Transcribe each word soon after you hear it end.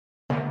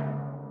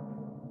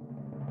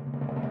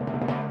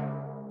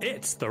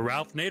It's the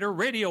Ralph Nader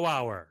Radio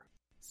Hour.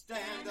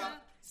 Stand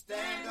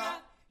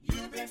up,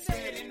 you've been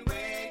sitting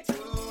way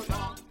too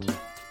long.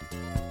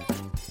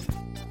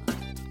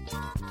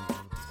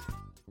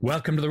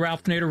 Welcome to the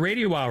Ralph Nader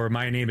Radio Hour.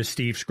 My name is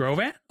Steve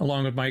Scrovan,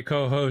 along with my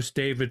co-host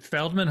David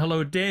Feldman.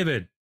 Hello,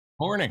 David.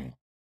 Morning.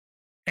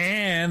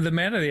 And the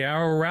man of the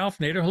hour, Ralph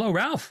Nader. Hello,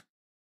 Ralph.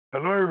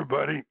 Hello,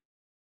 everybody.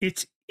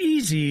 It's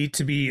easy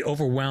to be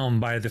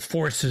overwhelmed by the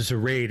forces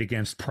arrayed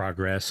against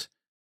progress.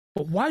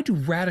 But why do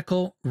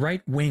radical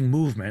right-wing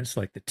movements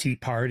like the Tea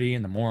Party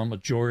and the Moral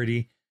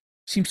Majority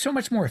seem so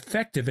much more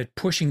effective at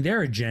pushing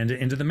their agenda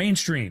into the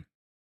mainstream?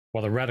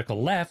 While the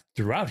radical left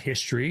throughout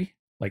history,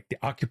 like the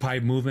Occupy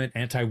movement,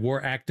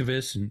 anti-war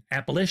activists, and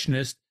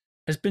abolitionists,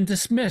 has been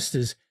dismissed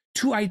as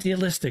too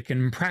idealistic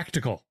and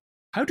impractical.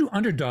 How do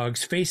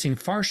underdogs facing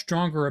far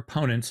stronger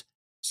opponents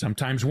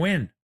sometimes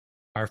win?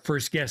 Our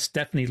first guest,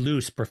 Stephanie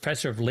Luce,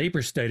 professor of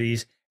labor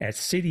studies at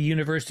City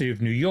University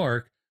of New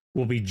York,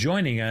 will be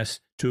joining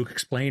us to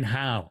explain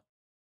how.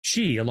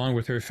 She, along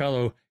with her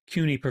fellow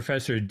CUNY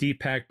professor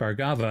Deepak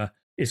Bhargava,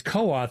 is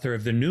co-author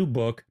of the new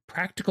book,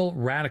 Practical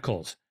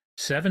Radicals,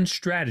 7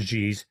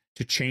 Strategies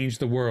to Change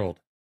the World.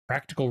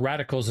 Practical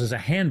Radicals is a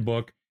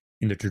handbook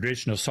in the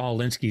tradition of Saul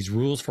Alinsky's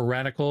Rules for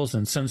Radicals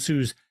and Sun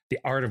Tzu's The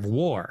Art of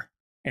War,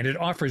 and it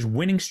offers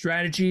winning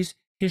strategies,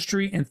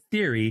 history, and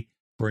theory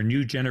for a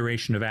new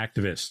generation of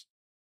activists.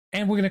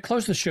 And we're going to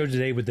close the show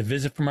today with a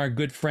visit from our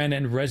good friend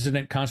and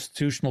resident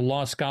constitutional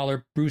law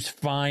scholar, Bruce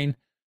Fein.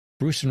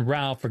 Bruce and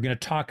Ralph are going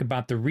to talk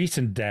about the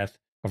recent death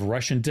of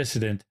Russian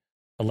dissident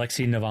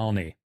Alexei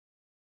Navalny.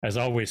 As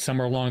always,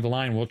 somewhere along the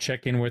line, we'll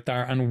check in with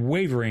our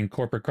unwavering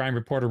corporate crime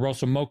reporter,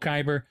 Rosa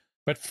Mokhiber.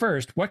 But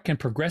first, what can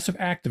progressive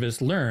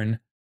activists learn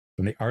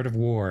from the art of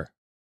war?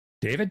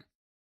 David?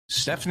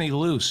 Stephanie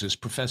Luce is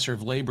professor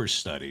of labor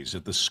studies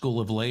at the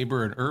School of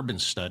Labor and Urban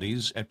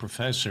Studies and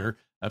professor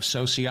of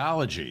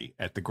sociology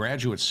at the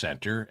Graduate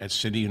Center at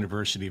City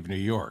University of New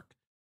York.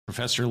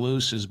 Professor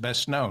Luce is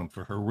best known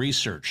for her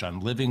research on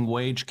living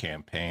wage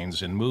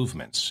campaigns and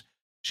movements.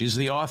 She's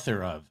the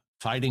author of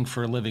Fighting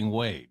for a Living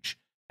Wage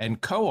and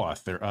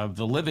co-author of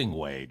The Living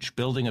Wage,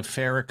 Building a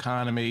Fair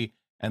Economy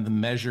and the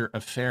Measure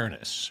of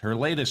Fairness. Her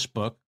latest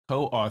book,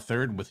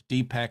 co-authored with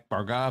Deepak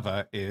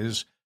Bhargava,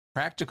 is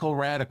Practical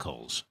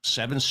Radicals,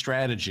 7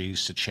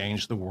 Strategies to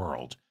Change the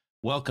World.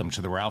 Welcome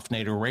to the Ralph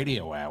Nader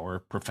Radio Hour,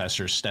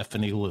 Professor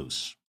Stephanie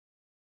Luce.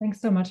 Thanks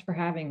so much for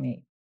having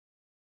me.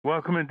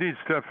 Welcome indeed,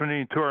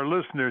 Stephanie. To our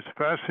listeners,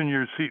 fasten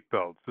your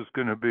seatbelts. It's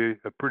going to be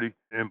a pretty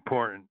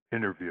important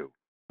interview.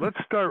 Let's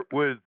start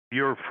with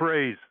your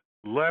phrase,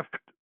 left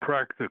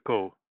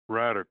practical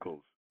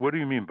radicals. What do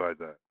you mean by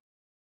that?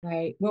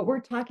 Right. What we're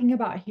talking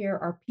about here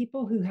are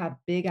people who have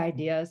big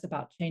ideas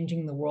about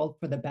changing the world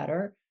for the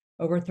better,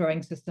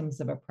 overthrowing systems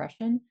of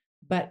oppression,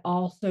 but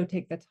also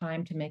take the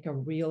time to make a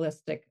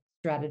realistic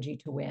strategy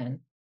to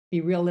win.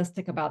 Be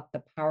realistic about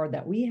the power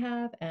that we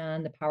have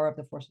and the power of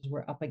the forces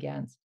we're up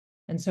against.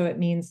 And so it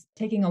means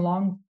taking a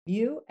long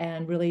view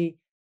and really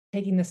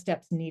taking the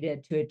steps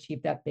needed to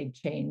achieve that big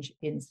change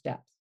in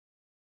steps.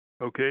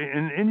 Okay,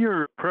 and in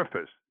your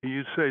preface,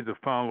 you say the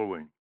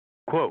following,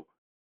 quote,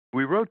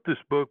 "We wrote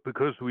this book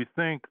because we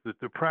think that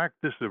the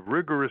practice of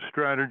rigorous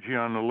strategy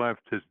on the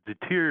left has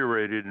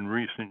deteriorated in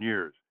recent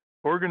years.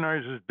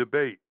 Organizers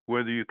debate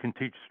whether you can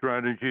teach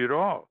strategy at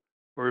all,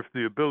 or if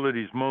the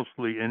ability is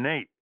mostly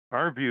innate.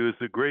 Our view is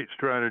that great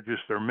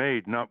strategists are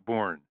made, not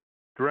born.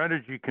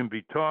 Strategy can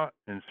be taught,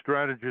 and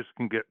strategists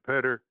can get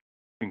better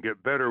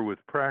with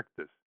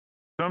practice.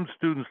 Some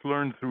students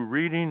learn through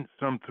reading,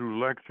 some through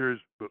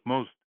lectures, but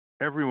most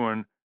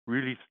everyone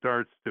really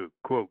starts to,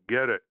 quote,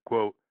 get it,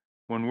 quote,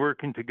 when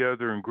working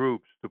together in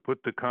groups to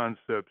put the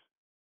concepts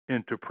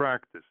into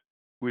practice.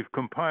 We've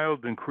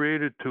compiled and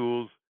created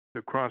tools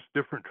across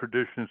different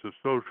traditions of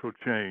social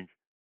change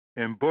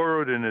and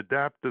borrowed and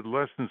adapted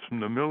lessons from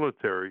the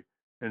military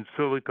and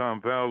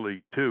Silicon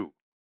Valley, too.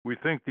 We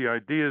think the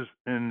ideas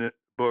in the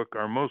book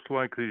are most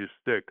likely to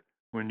stick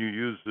when you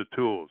use the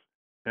tools,"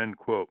 end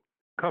quote.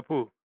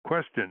 Couple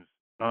questions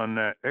on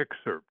that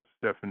excerpt,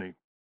 Stephanie.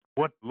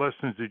 What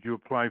lessons did you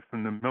apply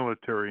from the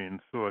military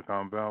in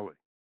Silicon Valley?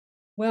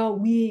 Well,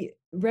 we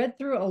read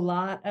through a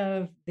lot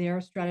of their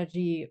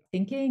strategy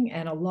thinking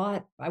and I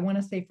want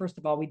to say, first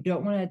of all, we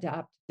don't want to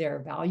adapt their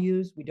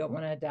values. We don't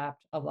want to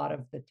adapt a lot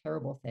of the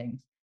terrible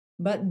things,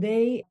 but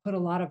they put a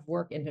lot of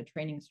work into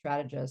training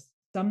strategists.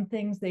 Some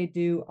things they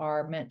do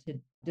are meant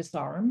to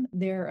disarm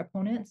their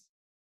opponents.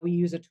 We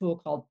use a tool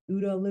called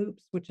OODA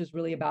loops, which is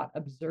really about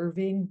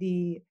observing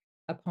the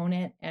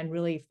opponent and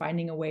really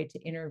finding a way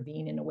to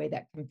intervene in a way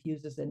that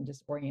confuses and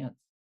disorients.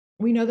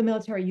 We know the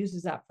military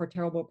uses that for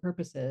terrible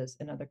purposes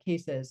in other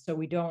cases. So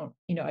we don't,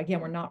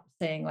 again, we're not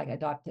saying like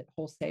adopt it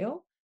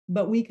wholesale,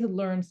 but we could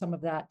learn some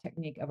of that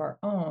technique of our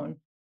own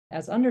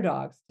as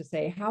underdogs to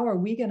say, how are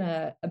we going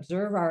to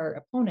observe our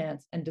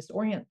opponents and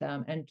disorient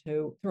them and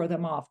to throw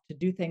them off to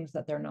do things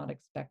that they're not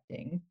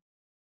expecting?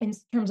 In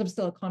terms of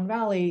Silicon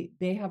Valley,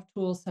 they have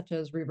tools such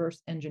as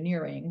reverse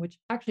engineering, which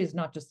actually is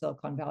not just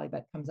Silicon Valley,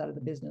 but comes out of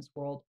the business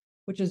world,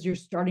 which is you're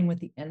starting with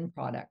the end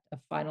product, a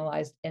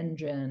finalized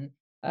engine,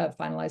 a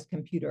finalized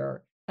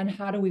computer, and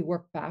how do we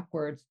work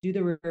backwards, do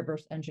the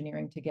reverse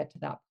engineering to get to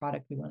that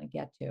product we want to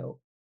get to.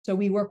 So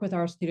we work with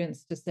our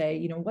students to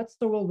say, what's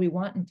the world we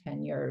want in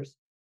 10 years?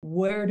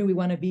 Where do we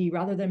want to be?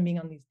 Rather than being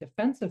on these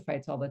defensive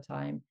fights all the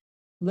time,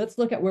 let's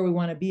look at where we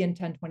want to be in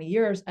 10, 20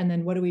 years, and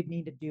then what do we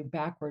need to do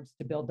backwards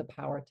to build the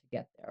power to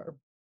get there?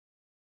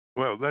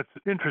 Well, that's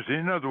interesting.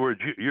 In other words,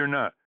 you're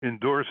not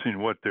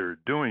endorsing what they're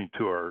doing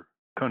to our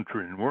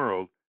country and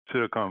world,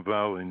 Silicon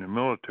Valley and the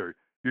military.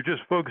 You're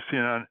just focusing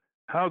on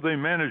how they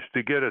managed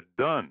to get it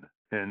done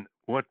and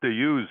what they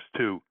use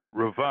to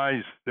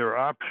revise their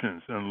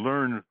options and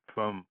learn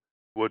from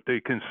what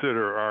they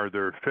consider are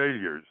their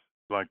failures,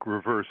 like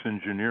reverse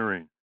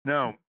engineering.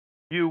 Now,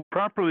 you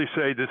properly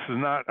say this is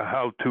not a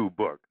how-to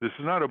book. This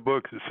is not a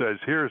book that says,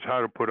 here's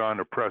how to put on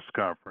a press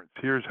conference.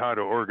 Here's how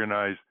to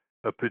organize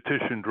a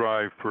petition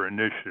drive for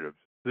initiatives.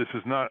 This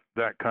is not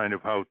that kind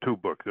of how-to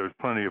book. There's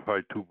plenty of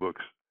how-to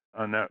books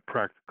on that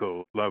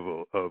practical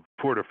level of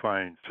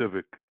fortifying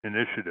civic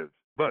initiatives.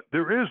 But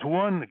there is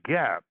one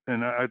gap,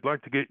 and I'd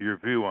like to get your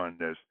view on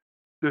this.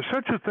 There's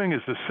such a thing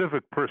as a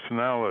civic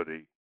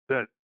personality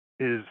that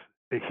is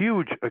a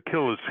huge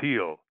Achilles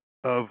heel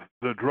of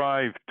the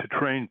drive to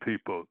train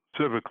people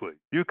civically.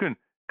 You can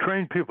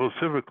train people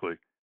civically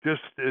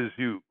just as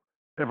you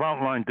have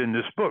outlined in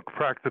this book,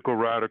 Practical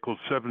Radicals,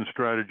 7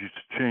 Strategies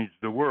to Change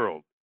the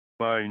World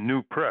by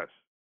New Press.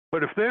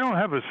 But if they don't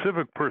have a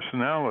civic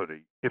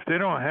personality, if they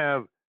don't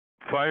have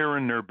fire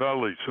in their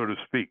belly, so to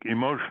speak,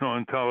 emotional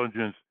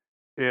intelligence,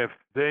 if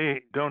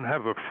they don't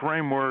have a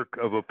framework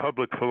of a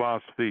public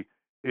philosophy,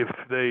 if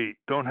they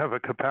don't have a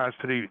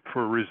capacity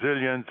for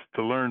resilience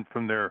to learn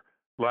from their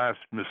last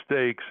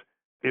mistakes,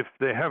 if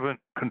they haven't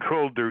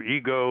controlled their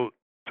ego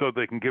so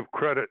they can give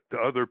credit to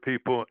other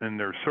people in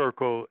their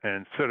circle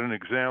and set an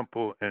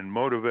example and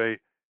motivate,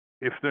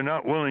 if they're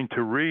not willing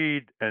to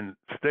read and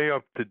stay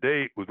up to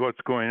date with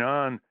what's going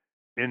on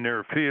in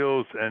their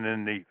fields and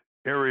in the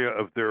area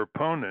of their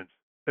opponents,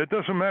 it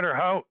doesn't matter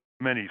how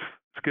many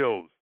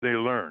skills they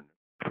learn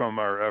from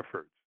our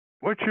efforts.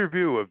 What's your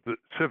view of the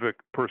civic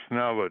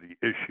personality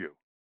issue?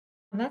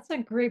 That's a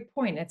great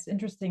point. It's an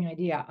interesting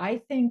idea.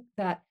 I think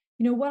that,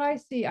 what I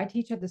see, I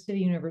teach at the City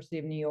University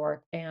of New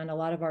York, and a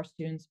lot of our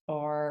students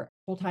are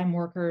full-time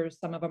workers.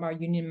 Some of them are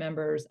union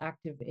members,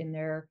 active in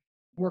their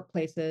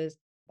workplaces.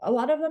 A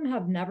lot of them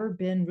have never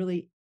been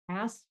really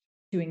asked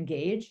to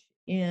engage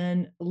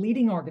in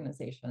leading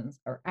organizations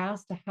or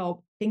asked to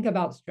help think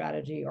about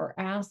strategy or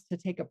asked to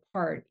take a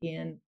part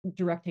in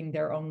directing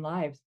their own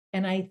lives.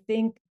 And I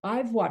think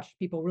I've watched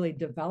people really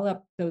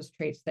develop those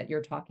traits that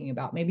you're talking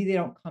about. Maybe they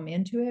don't come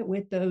into it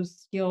with those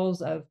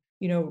skills of,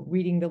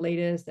 reading the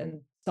latest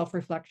and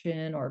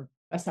self-reflection or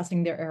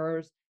assessing their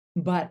errors,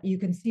 but you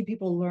can see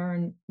people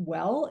learn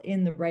well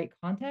in the right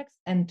context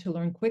and to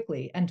learn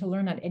quickly and to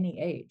learn at any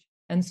age.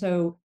 And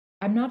so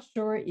I'm not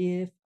sure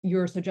if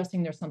you're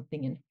suggesting there's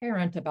something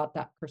inherent about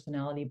that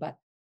personality, but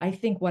I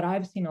think what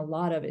I've seen a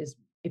lot of is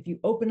if you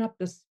open up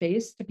the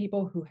space to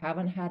people who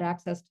haven't had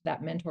access to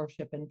that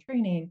mentorship and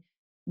training,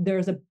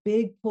 there's a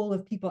big pool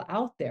of people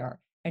out there,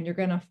 and you're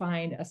going to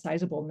find a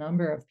sizable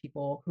number of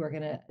people who are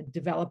going to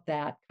develop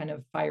that kind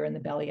of fire in the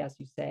belly, as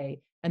you say,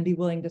 and be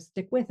willing to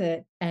stick with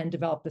it and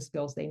develop the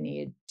skills they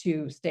need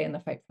to stay in the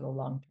fight for the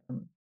long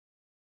term.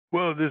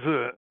 Well, there's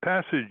a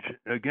passage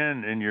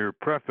again in your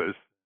preface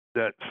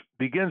that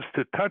begins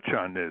to touch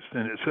on this,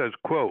 and it says,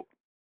 quote,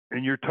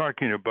 and you're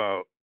talking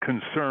about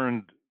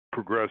concerned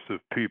progressive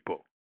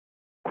people,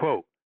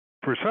 quote,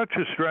 for such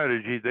a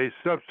strategy, they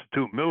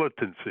substitute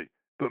militancy,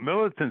 but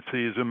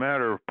militancy is a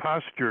matter of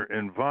posture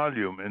and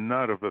volume and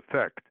not of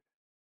effect.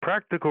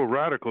 Practical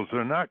radicals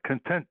are not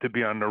content to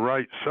be on the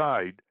right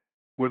side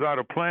without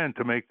a plan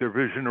to make their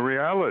vision a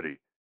reality,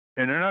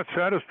 and they're not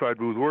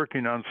satisfied with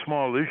working on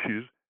small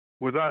issues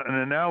without an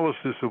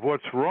analysis of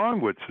what's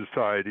wrong with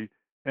society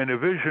and a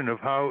vision of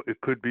how it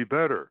could be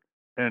better,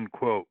 end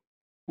quote.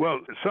 Well,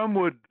 some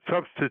would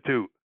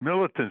substitute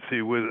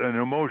militancy with an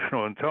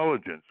emotional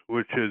intelligence,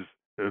 which is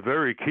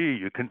very key.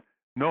 You can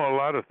know a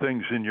lot of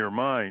things in your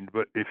mind,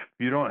 but if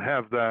you don't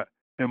have that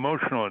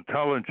emotional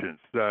intelligence,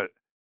 that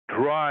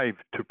drive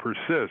to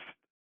persist,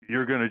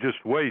 you're going to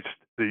just waste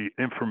the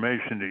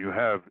information that you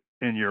have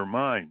in your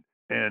mind.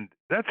 And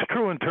that's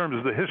true in terms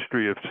of the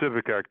history of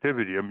civic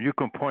activity. I mean, you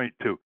can point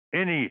to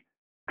any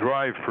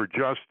drive for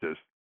justice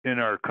in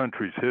our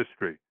country's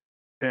history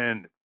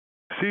and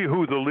see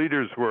who the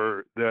leaders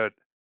were that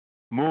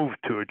moved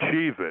to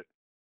achieve it.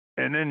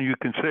 And then you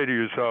can say to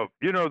yourself,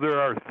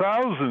 there are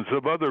thousands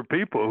of other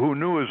people who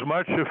knew as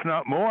much, if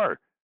not more,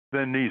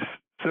 than these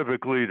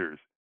civic leaders,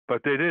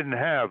 but they didn't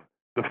have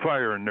the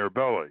fire in their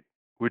belly,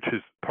 which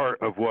is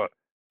part of what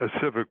a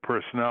civic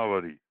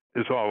personality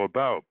is all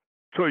about.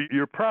 So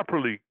you're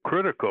properly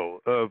critical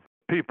of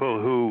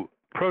people who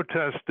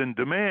protest and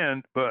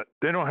demand, but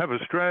they don't have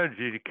a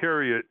strategy to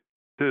carry it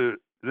to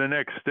the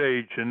next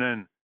stage and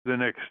then the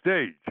next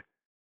stage.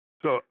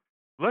 So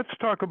let's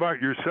talk about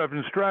your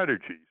 7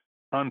 strategies.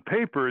 On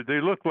paper, they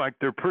look like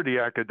they're pretty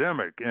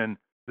academic, and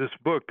This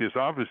book is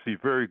obviously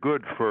very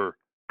good for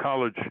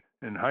college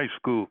and high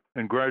school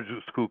and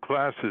graduate school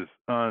classes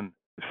on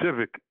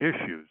civic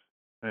issues.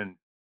 And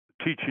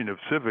teaching of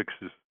civics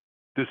is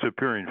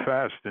disappearing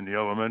fast in the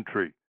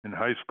elementary and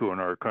high school in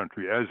our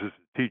country, as is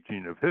the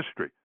teaching of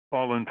history,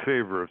 all in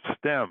favor of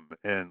STEM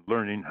and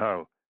learning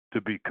how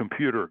to be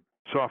computer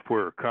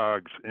software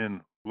cogs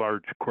in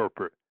large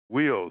corporate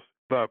wheels.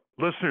 But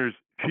listeners,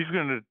 she's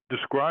going to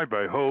describe,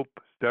 I hope,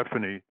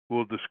 Stephanie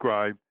will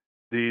describe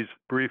these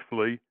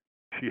briefly.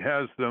 She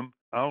has them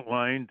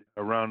outlined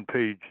around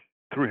page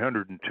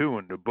 302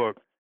 in the book.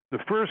 The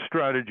first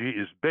strategy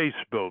is base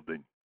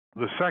building.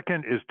 The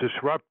second is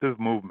disruptive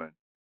movement.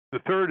 The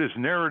third is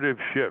narrative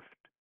shift.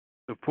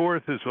 The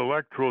fourth is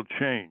electoral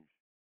change.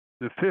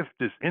 The fifth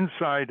is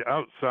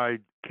inside-outside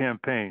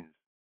campaigns.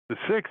 The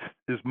sixth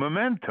is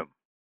momentum.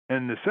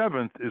 And the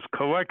seventh is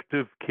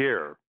collective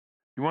care.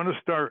 You want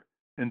to start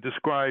and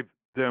describe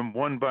them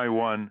one by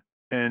one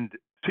and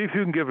see if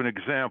you can give an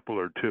example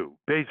or two.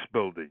 Base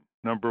building,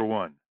 number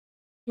one.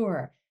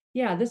 Sure.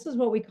 Yeah, this is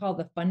what we call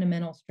the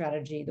fundamental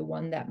strategy, the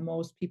one that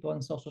most people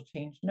in social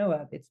change know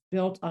of. It's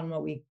built on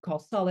what we call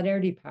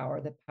solidarity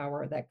power, the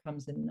power that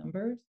comes in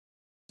numbers.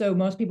 So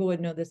most people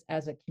would know this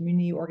as a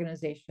community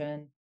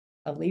organization,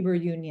 a labor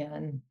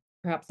union,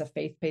 perhaps a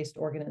faith-based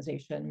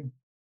organization.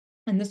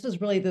 And this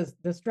is really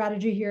the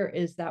strategy here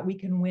is that we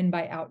can win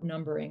by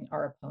outnumbering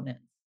our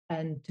opponents.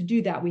 And to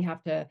do that, we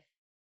have to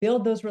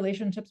build those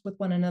relationships with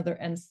one another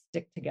and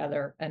stick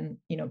together and,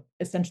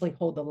 essentially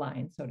hold the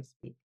line, so to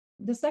speak.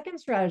 The second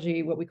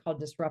strategy, what we call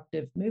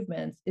disruptive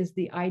movements, is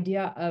the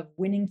idea of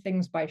winning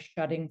things by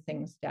shutting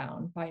things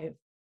down, by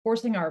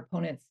forcing our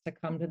opponents to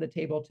come to the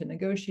table to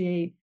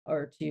negotiate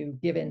or to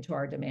give in to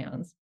our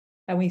demands.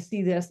 And we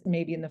see this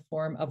maybe in the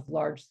form of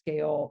large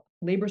scale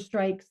labor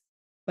strikes,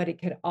 but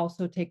it could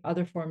also take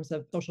other forms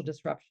of social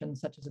disruption,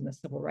 such as in the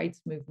civil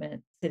rights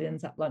movement,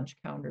 sit-ins at lunch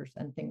counters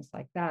and things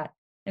like that.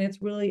 And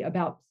it's really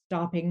about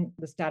stopping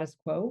the status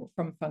quo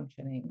from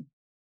functioning.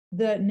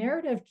 The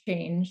narrative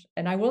change,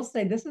 and I will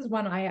say this is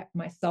one I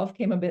myself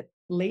came a bit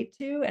late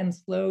to and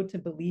slow to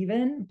believe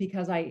in,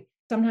 because I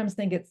sometimes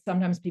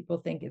people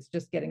think it's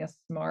just getting a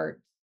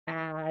smart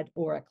ad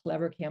or a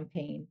clever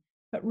campaign.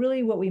 But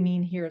really what we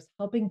mean here is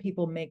helping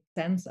people make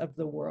sense of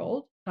the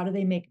world. How do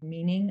they make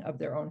meaning of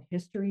their own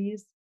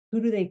histories?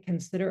 Who do they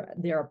consider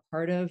they're a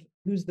part of?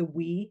 Who's the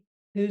we?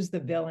 Who's the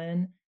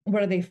villain?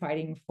 What are they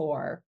fighting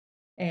for?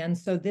 And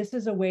so this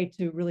is a way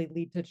to really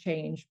lead to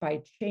change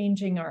by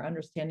changing our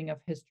understanding of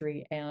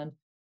history and,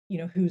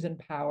 who's in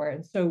power.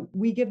 And so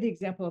we give the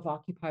example of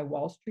Occupy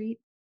Wall Street,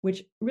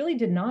 which really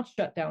did not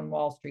shut down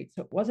Wall Street.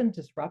 So it wasn't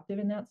disruptive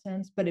in that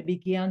sense, but it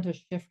began to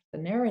shift the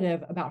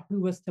narrative about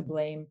who was to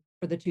blame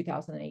for the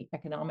 2008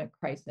 economic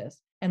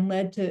crisis and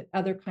led to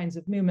other kinds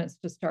of movements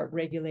to start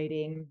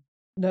regulating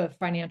the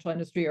financial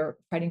industry or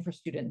fighting for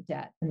student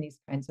debt and these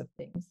kinds of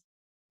things.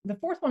 The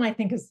fourth one I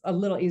think is a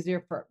little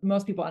easier for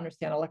most people to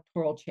understand: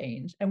 electoral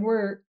change. And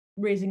we're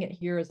raising it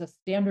here as a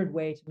standard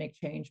way to make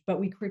change, but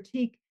we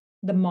critique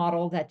the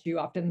model that you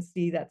often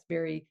see that's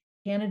very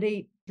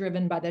candidate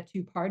driven by the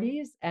two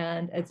parties.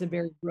 And it's a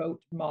very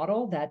rote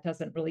model that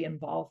doesn't really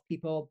involve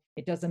people.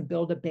 It doesn't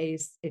build a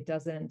base. It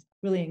doesn't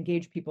really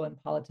engage people in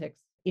politics,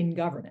 in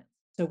governance.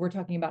 So we're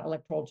talking about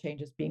electoral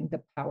change as being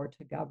the power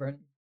to govern.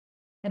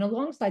 And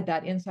alongside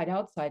that, inside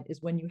outside,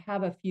 is when you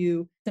have a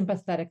few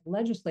sympathetic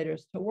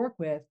legislators to work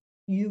with,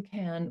 you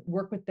can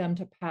work with them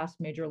to pass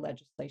major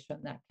legislation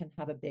that can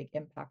have a big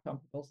impact on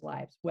people's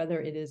lives,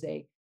 whether it is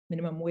a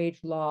minimum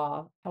wage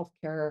law,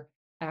 healthcare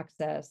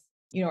access,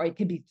 or it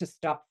could be to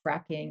stop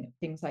fracking,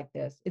 things like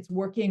this. It's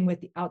working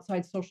with the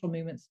outside social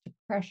movements to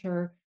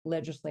pressure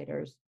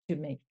legislators to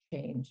make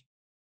change.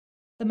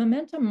 The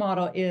momentum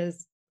model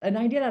is an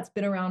idea that's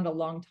been around a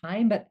long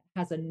time, but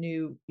has a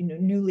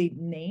newly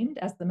named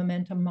as the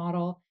momentum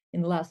model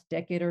in the last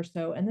decade or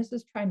so. And this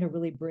is trying to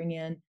really bring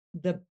in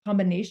the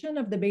combination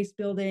of the base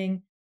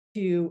building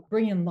to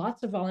bring in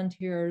lots of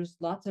volunteers,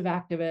 lots of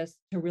activists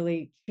to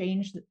really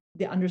change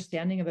the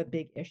understanding of a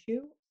big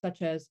issue,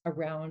 such as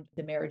around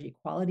the marriage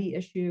equality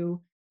issue,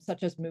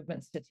 such as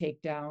movements to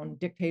take down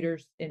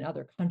dictators in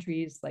other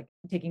countries, like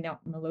taking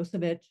out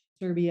Milosevic,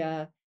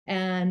 Serbia,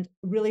 and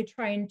really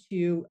trying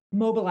to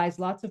mobilize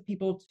lots of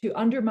people to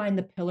undermine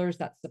the pillars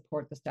that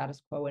support the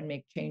status quo and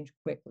make change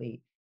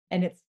quickly.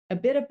 And it's a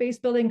bit of base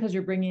building because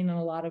you're bringing in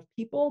a lot of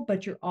people,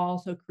 but you're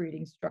also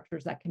creating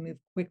structures that can move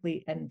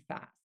quickly and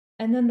fast.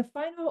 And then the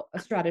final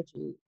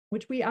strategy,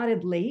 which we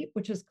added late,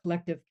 which is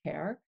collective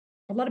care.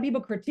 A lot of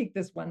people critique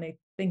this one. They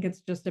think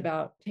it's just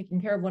about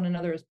taking care of one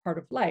another as part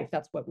of life.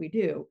 That's what we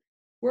do.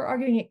 We're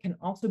arguing it can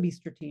also be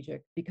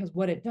strategic, because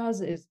what it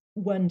does is,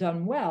 when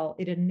done well,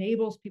 it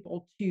enables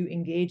people to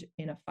engage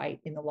in a fight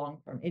in the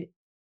long term.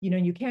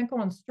 You can't go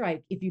on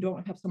strike if you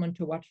don't have someone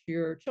to watch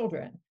your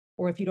children,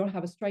 or if you don't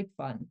have a strike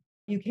fund.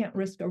 You can't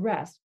risk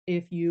arrest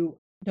if you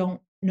don't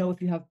know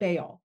if you have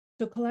bail.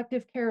 So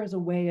collective care is a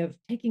way of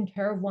taking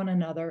care of one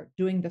another,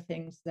 doing the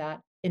things that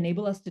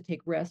enable us to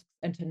take risks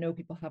and to know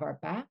people have our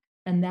back.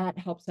 And that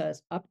helps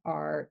us up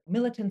our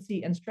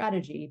militancy and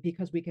strategy,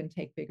 because we can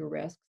take bigger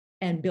risks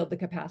and build the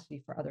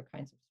capacity for other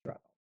kinds of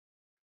struggle.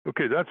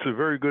 Okay, that's a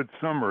very good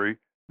summary.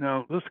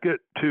 Now, let's get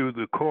to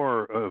the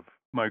core of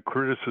my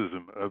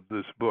criticism of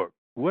this book.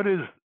 What is,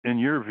 in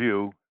your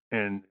view,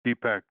 and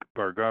Deepak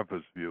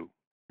Bhargava's view,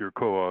 your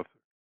co author,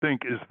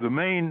 think is the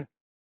main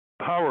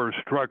power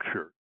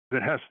structure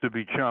that has to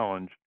be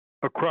challenged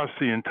across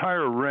the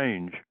entire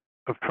range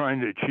of trying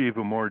to achieve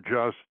a more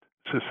just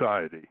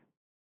society?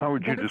 How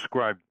would you That is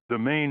describe the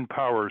main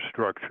power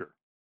structure?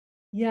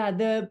 Yeah,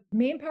 the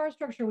main power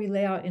structure we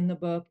lay out in the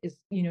book is,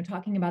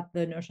 talking about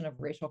the notion of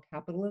racial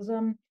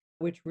capitalism,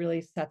 which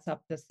really sets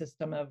up the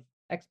system of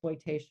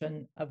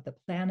exploitation of the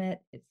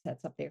planet. It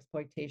sets up the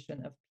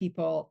exploitation of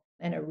people,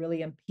 and it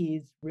really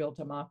impedes real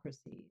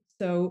democracy.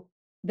 So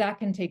that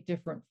can take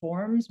different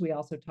forms. We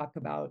also talk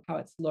about how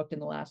it's looked in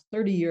the last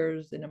 30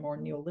 years in a more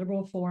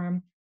neoliberal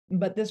form.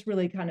 But this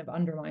really kind of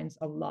undermines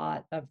a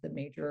lot of the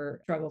major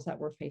struggles that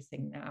we're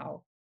facing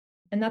now.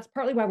 And that's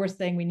partly why we're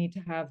saying we need to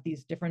have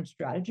these different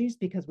strategies,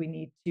 because we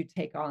need to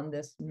take on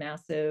this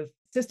massive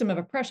system of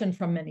oppression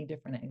from many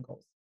different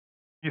angles.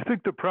 Do you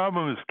think the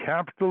problem is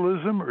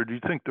capitalism, or do you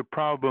think the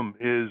problem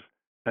is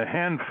a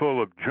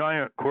handful of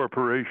giant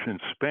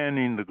corporations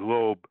spanning the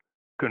globe,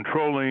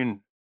 controlling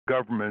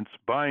governments,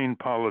 buying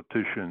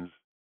politicians,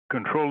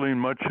 controlling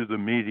much of the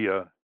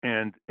media,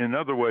 and in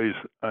other ways,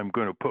 I'm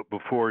going to put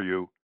before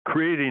you,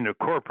 creating a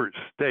corporate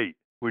state,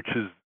 which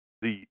is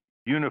the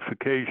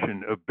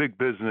unification of big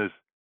business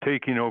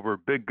taking over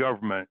big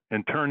government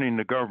and turning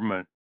the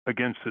government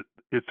against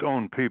its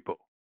own people?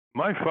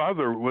 My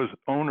father was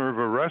owner of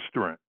a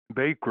restaurant,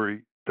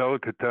 bakery,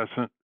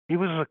 delicatessen. He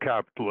was a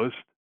capitalist.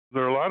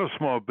 There are a lot of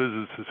small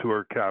businesses who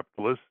are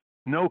capitalists.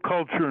 No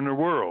culture in the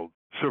world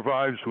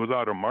survives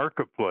without a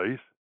marketplace.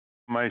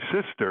 My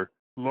sister,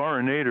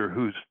 Laura Nader,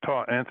 who's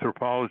taught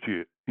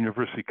anthropology at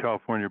University of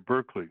California,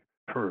 Berkeley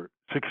for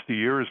 60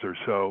 years or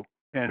so,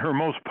 and her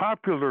most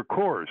popular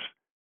course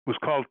was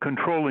called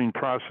Controlling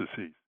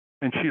Processes.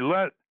 And she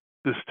let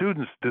the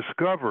students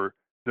discover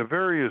the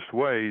various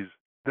ways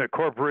that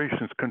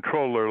corporations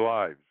control their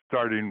lives,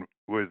 starting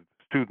with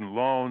student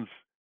loans,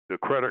 the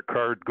credit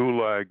card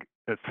gulag,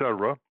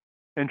 etc.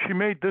 And she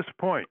made this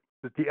point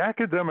that the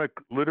academic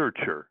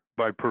literature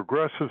by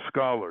progressive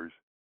scholars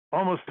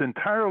almost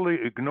entirely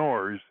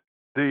ignores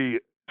the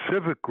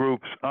civic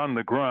groups on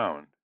the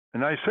ground.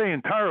 And I say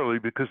entirely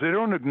because they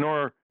don't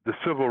ignore the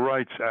civil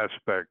rights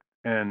aspect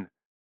and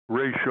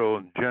racial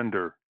and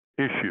gender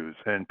issues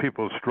and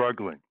people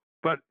struggling.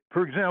 But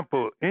for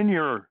example, in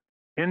your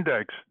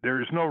index,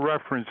 there is no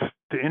reference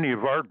to any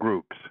of our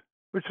groups,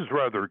 which is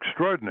rather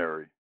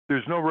extraordinary.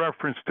 There's no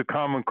reference to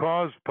Common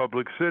Cause,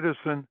 Public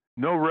Citizen,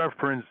 no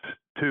reference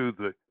to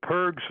the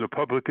PIRGs, the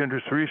public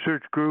interest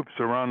research groups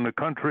around the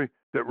country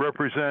that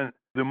represent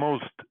the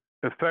most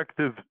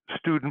effective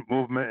student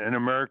movement in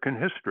American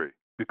history,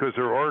 because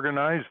they're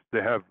organized,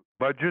 they have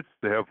budgets,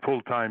 they have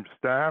full-time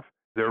staff,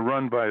 they're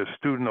run by a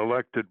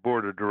student-elected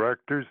board of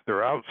directors,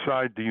 they're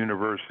outside the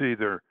university,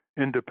 they're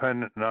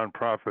independent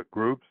nonprofit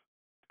groups.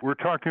 We're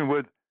talking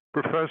with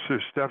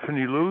Professor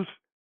Stephanie Luce,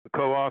 the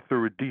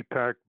co-author with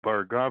Deepak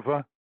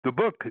Bhargava. The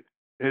book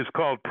is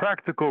called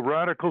Practical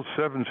Radicals: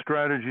 7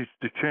 Strategies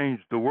to Change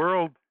the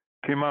World.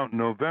 Came out in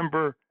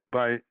November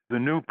by the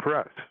New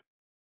Press.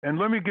 And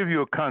let me give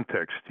you a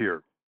context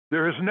here.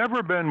 There has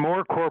never been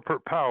more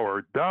corporate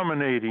power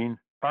dominating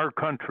our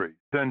country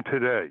than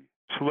today,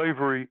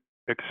 slavery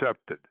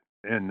accepted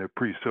in the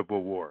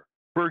pre-Civil War.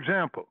 For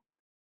example,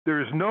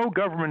 there is no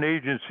government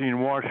agency in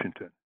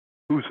Washington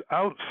whose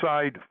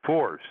outside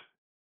force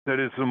that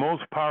is the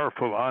most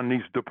powerful on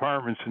these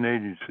departments and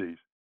agencies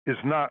is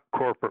not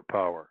corporate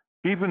power.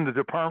 Even the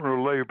Department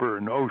of Labor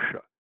and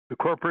OSHA, the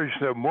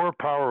corporations have more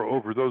power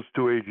over those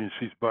two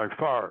agencies by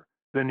far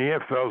than the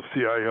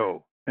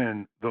AFL-CIO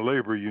and the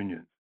labor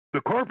unions.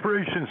 The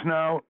corporations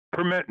now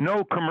permit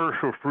no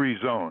commercial-free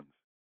zones.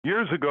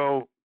 Years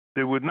ago,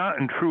 they would not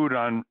intrude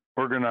on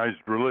organized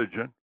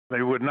religion.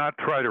 They would not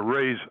try to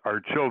raise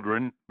our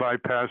children,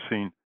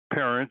 bypassing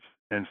parents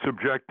and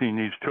subjecting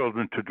these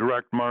children to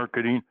direct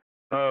marketing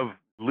of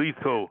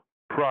lethal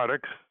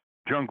products,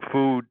 junk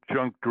food,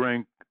 junk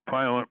drink,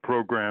 violent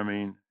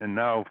programming, and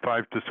now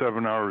 5 to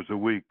 7 hours a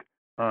week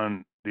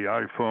on the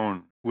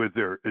iPhone with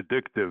their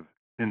addictive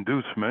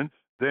inducements.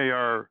 They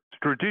are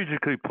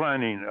strategically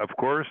planning, of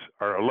course,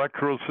 our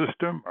electoral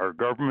system, our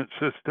government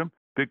system.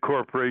 Big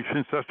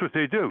corporations, that's what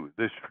they do.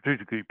 They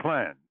strategically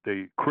plan.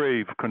 They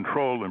crave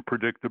control and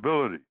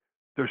predictability.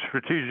 They're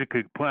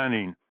strategically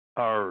planning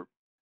our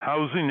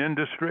housing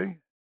industry.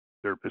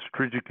 They're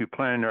strategically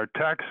planning our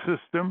tax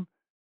system.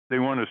 They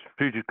want to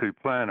strategically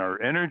plan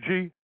our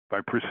energy by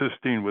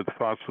persisting with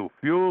fossil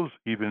fuels,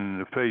 even in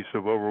the face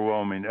of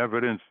overwhelming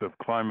evidence of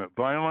climate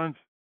violence,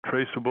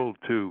 traceable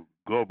to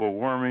global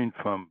warming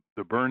from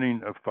the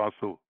burning of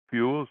fossil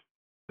fuels.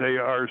 They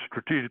are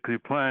strategically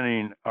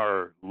planning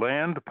our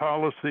land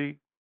policy.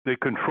 They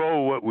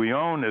control what we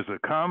own as a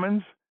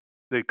commons.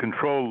 They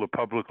control the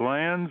public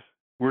lands.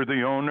 We're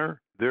the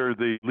owner. They're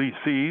the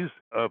lessees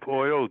of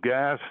oil,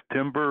 gas,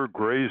 timber,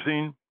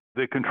 grazing.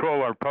 They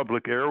control our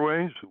public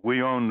airways.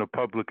 We own the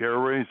public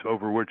airways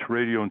over which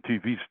radio and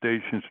TV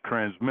stations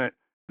transmit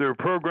their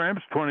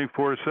programs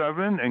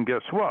 24/7. And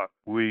guess what?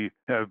 We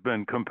have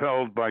been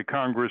compelled by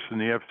Congress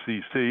and the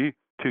FCC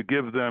to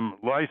give them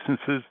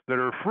licenses that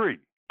are free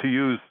to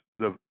use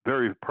the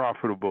very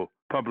profitable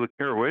public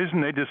airways.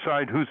 And they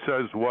decide who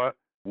says what,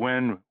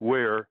 when,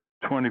 where,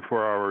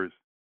 24 hours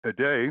a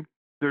day.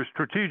 They're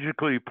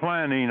strategically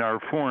planning our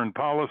foreign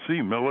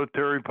policy,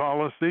 military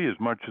policy, as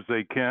much as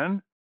they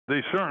can.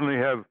 They certainly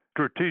have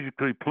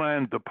strategically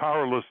planned the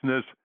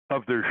powerlessness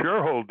of their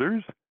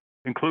shareholders,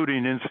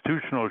 including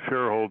institutional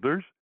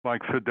shareholders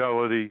like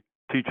Fidelity,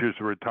 Teachers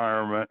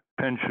Retirement,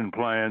 pension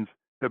plans,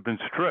 have been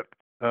stripped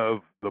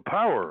of the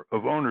power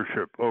of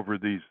ownership over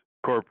these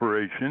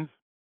corporations,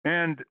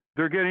 and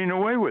they're getting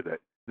away with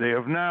it. They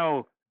have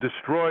now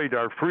destroyed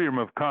our freedom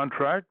of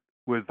contract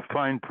with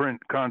fine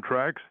print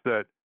contracts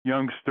that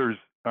youngsters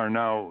are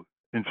now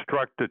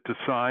instructed to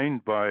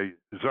sign by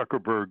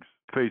Zuckerberg's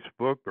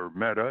Facebook or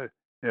Meta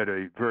at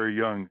a very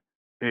young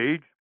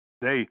age.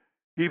 They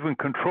even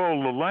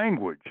control the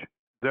language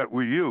that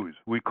we use.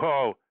 We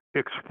call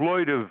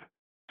exploitive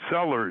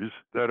sellers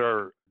that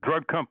are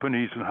drug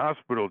companies and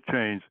hospital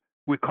chains,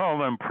 we call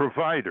them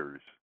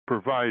providers.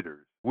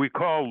 We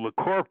call the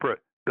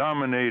corporate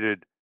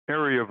dominated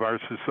area of our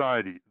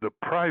society the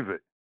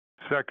private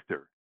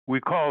sector. We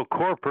call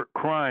corporate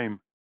crime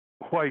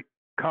white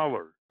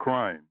collar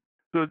crime.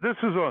 So this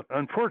is,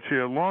 unfortunately,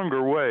 a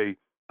longer way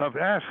of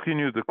asking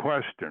you the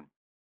question,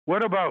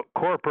 what about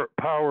corporate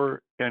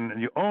power and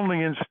the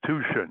only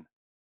institution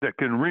that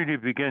can really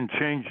begin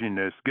changing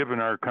this, given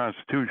our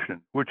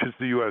Constitution, which is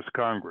the U.S.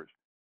 Congress?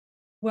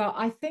 Well,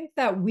 I think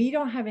that we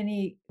don't have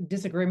any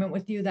disagreement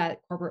with you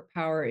that corporate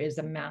power is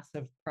a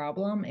massive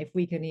problem. If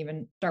we can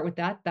even start with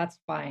that, that's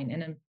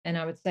fine. And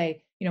I would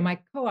say, my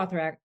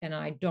co-author and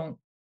I don't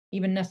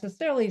even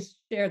necessarily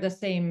share the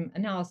same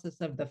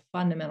analysis of the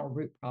fundamental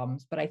root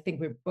problems, but I think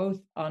we're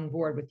both on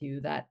board with you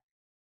that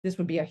this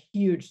would be a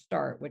huge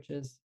start, which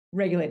is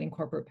regulating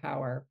corporate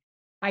power.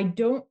 I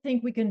don't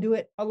think we can do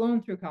it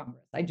alone through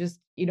Congress. I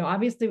just,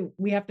 obviously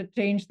we have to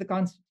change the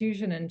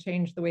Constitution and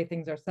change the way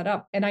things are set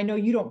up. And I know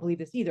you don't believe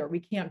this either.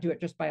 We can't do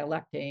it just by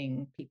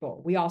electing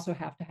people. We also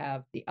have to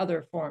have the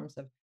other forms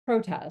of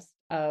protest,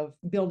 of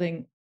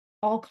building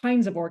all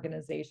kinds of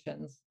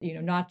organizations,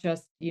 not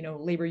just,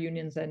 labor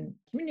unions and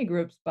community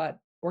groups, but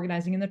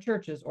organizing in the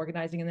churches,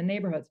 organizing in the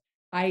neighborhoods.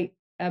 I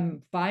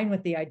am fine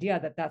with the idea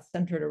that that's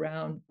centered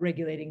around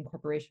regulating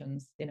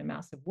corporations in a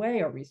massive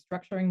way or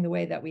restructuring the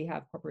way that we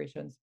have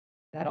corporations.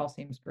 That all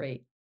seems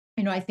great.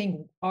 I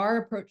think our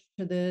approach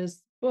to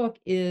this book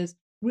is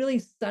really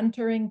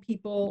centering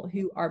people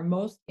who are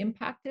most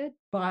impacted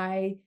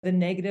by the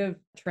negative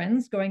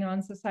trends going on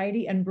in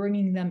society and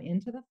bringing them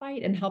into the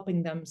fight and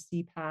helping them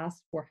see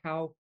past for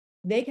how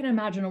they can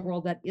imagine a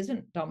world that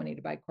isn't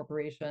dominated by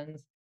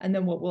corporations. And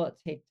then what will it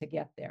take to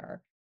get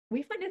there?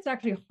 We find it's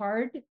actually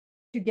hard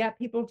to get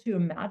people to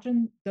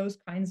imagine those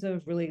kinds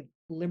of really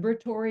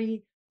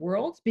liberatory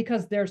worlds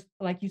because there's,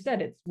 like you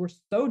said, we're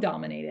so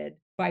dominated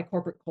by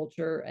corporate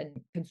culture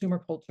and consumer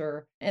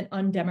culture and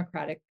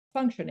undemocratic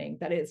functioning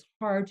that it's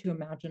hard to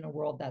imagine a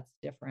world that's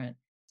different.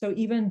 So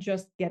even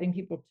just getting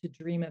people to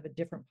dream of a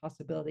different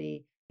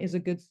possibility is a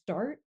good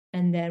start.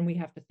 And then we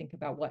have to think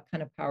about what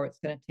kind of power it's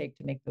going to take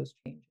to make those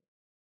changes.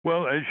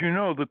 Well, as you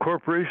know, the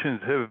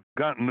corporations have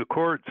gotten the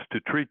courts to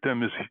treat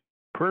them as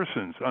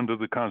persons under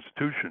the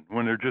Constitution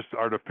when they're just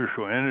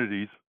artificial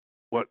entities,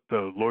 what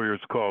the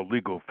lawyers call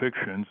legal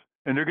fictions.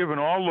 And they're given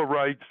all the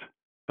rights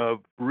of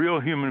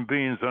real human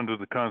beings under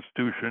the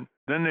Constitution.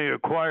 Then they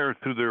acquire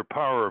through their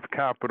power of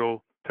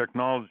capital,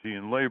 technology,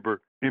 and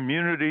labor,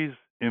 immunities,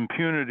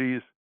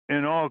 impunities,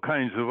 and all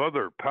kinds of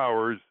other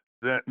powers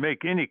that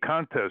make any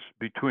contest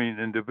between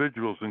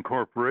individuals and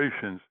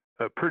corporations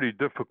a pretty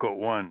difficult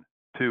one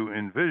to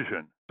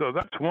envision. So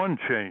that's one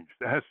change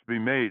that has to be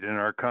made in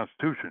our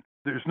Constitution.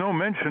 There's no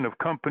mention of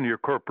company or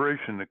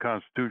corporation in the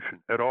Constitution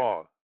at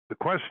all. The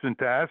question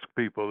to ask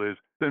people is,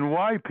 then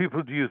why,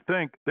 people, do you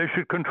think they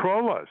should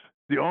control us?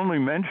 The only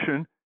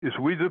mention is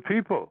we the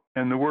people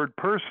and the word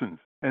persons.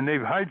 And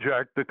they've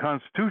hijacked the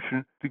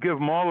Constitution to give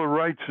them all the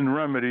rights and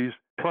remedies,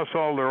 plus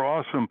all their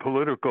awesome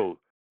political,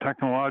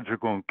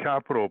 technological, and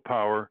capital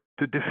power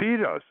to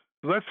defeat us.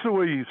 So that's the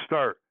way you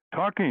start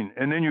talking.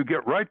 And then you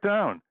get right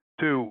down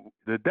to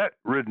the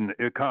debt-ridden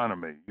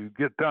economy. You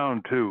get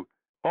down to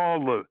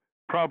all the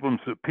problems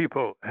that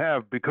people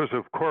have because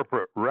of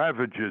corporate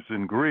ravages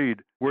and greed,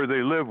 where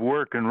they live,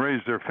 work, and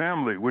raise their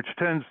family, which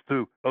tends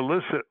to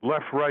elicit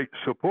left-right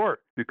support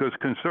because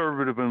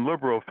conservative and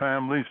liberal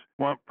families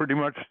want pretty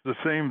much the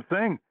same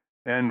thing.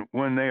 And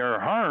when they are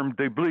harmed,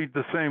 they bleed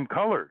the same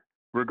color,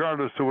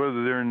 regardless of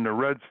whether they're in the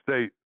red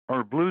state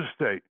or blue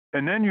state.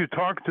 And then you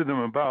talk to them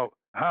about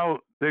how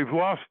they've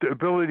lost the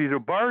ability to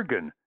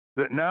bargain,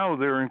 that now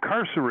they're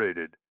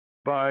incarcerated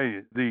by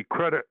the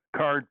credit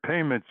card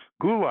payments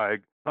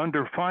gulag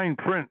under fine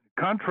print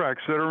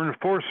contracts that are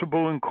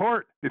enforceable in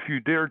court if you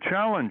dare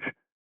challenge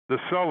the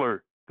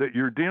seller that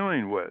you're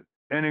dealing with.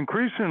 And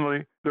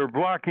increasingly, they're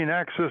blocking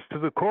access to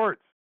the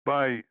courts.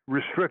 by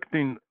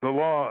restricting the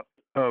law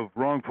of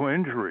wrongful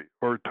injury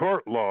or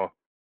tort law,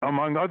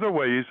 among other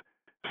ways,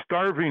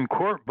 starving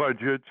court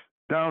budgets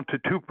down to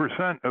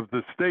 2% of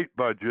the state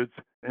budgets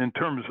in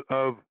terms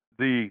of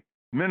the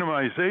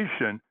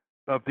minimization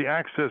of the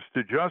access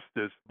to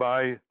justice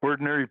by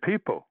ordinary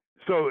people.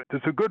 So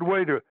it's a good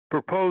way to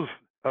propose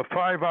a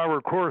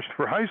 5-hour course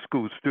for high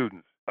school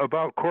students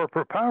about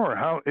corporate power,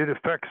 how it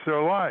affects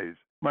their lives.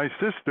 My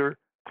sister,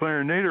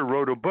 Claire Nader,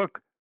 wrote a book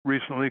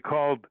recently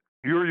called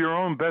You're Your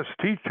Own Best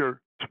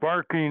Teacher,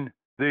 Sparking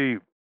the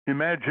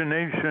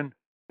Imagination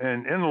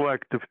and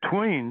Intellect of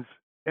Tweens.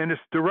 And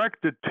it's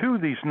directed to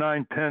these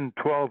 9, 10,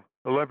 12,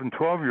 11,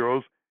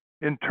 12-year-olds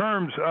in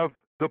terms of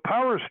the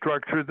power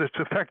structure that's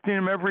affecting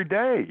them every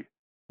day,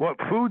 what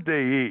food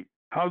they eat,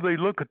 how they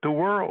look at the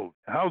world,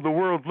 how the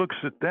world looks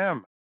at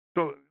them.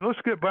 So let's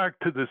get back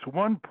to this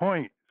one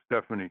point,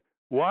 Stephanie.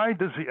 Why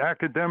does the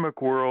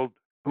academic world,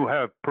 who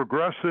have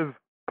progressive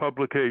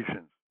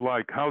publications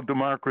like How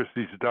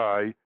Democracies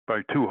Die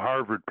by 2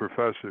 Harvard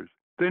professors,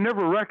 they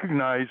never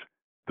recognize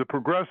the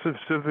progressive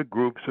civic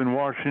groups in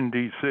Washington,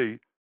 D.C.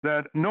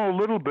 that know a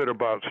little bit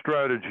about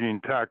strategy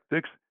and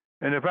tactics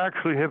and have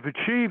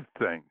achieved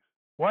things?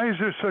 Why is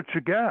there such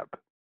a gap?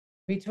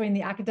 Between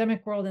the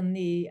academic world and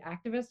the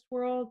activist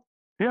world?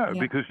 Yeah,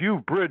 because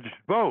you've bridged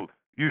both.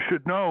 You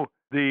should know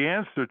the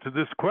answer to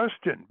this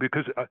question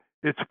because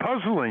it's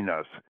puzzling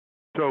us.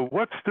 So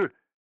what's the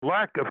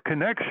lack of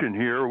connection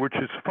here, which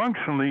is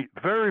functionally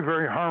very,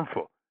 very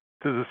harmful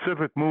to the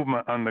civic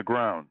movement on the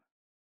ground?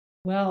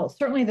 Well,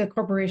 certainly the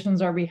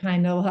corporations are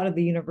behind a lot of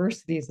the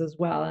universities as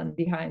well and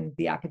behind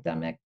the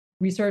academic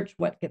research,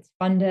 what gets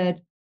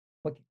funded,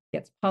 what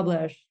gets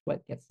published,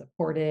 what gets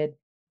supported.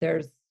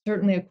 There's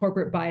certainly a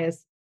corporate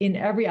bias in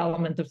every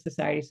element of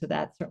society. So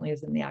that certainly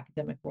is in the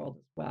academic world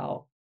as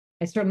well.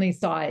 I certainly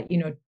saw it,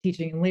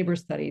 teaching in labor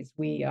studies.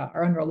 We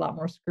are under a lot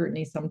more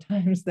scrutiny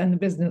sometimes than the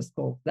business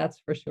school,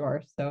 that's for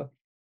sure. So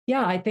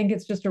yeah, I think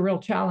it's just a real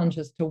challenge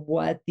as to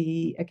what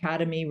the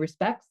academy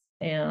respects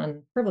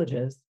and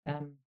privileges.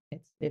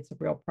 It's a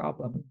real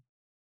problem.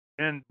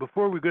 And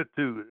before we get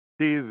to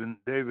Steve and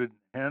David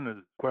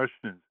Hannah's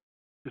questions,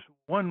 just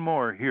one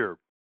more here.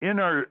 In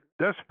our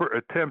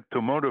desperate attempt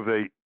to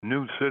motivate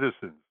new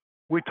citizens,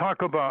 we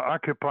talk about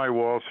Occupy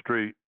Wall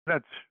Street.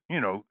 That's,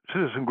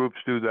 citizen groups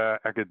do that,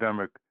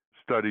 academic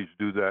studies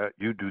do that,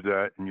 you do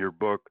that in your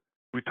book.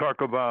 We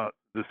talk about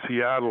the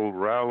Seattle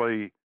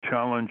rally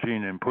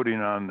challenging and putting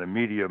on the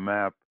media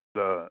map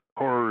the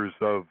horrors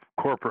of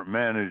corporate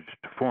managed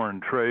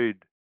foreign trade,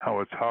 how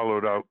it's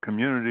hollowed out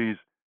communities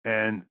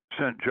and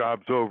sent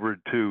jobs over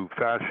to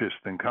fascist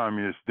and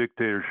communist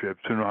dictatorships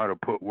who know how to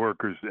put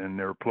workers in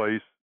their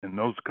place in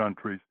those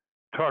countries.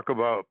 Talk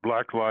about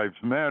Black Lives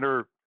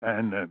Matter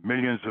and the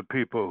millions of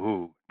people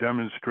who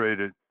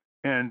demonstrated.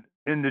 And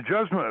in the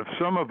judgment of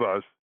some of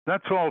us,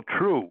 that's all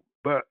true,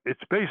 but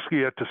it's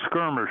basically at the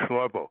skirmish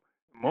level.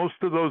 Most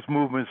of those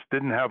movements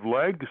didn't have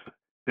legs.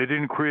 They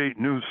didn't create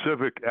new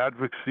civic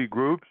advocacy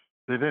groups.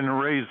 They didn't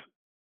raise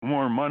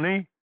more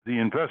money. The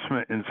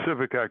investment in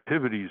civic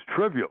activity is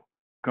trivial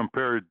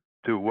compared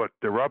to what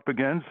they're up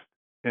against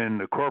in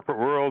the corporate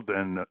world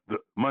and the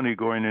money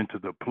going into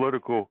the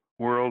political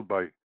world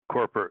by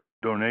corporate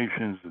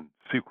donations and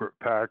secret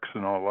PACs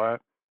and all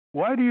that.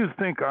 Why do you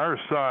think our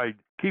side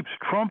keeps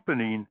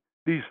trumpeting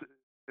these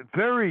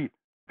very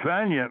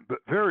valiant but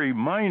very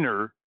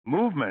minor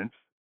movements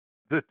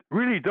that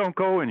really don't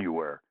go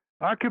anywhere?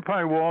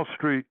 Occupy Wall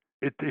Street,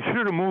 it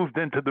should have moved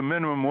into the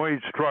minimum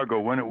wage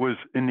struggle when it was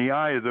in the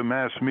eye of the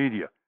mass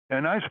media.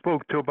 And I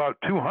spoke to about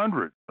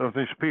 200 of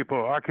these people.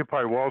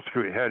 Occupy Wall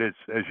Street had its,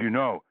 as you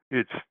know,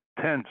 its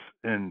tents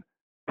in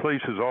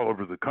places all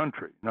over the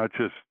country, not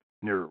just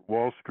near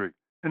Wall Street.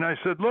 And I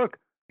said, look,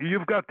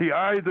 you've got the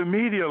eye of the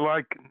media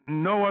like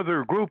no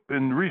other group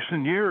in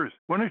recent years.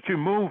 Why don't you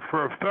move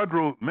for a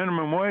federal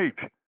minimum wage?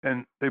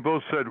 And they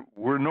both said,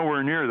 we're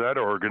nowhere near that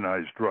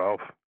organized,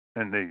 Ralph.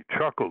 And they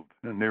chuckled,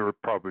 and they were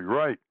probably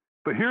right.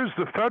 But here's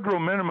the federal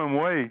minimum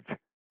wage,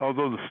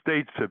 although the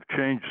states have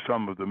changed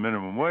some of the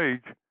minimum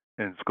wage,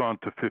 and it's gone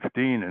to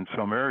 15 in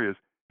some areas,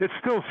 it's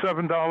still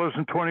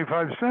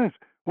 $7.25.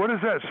 What does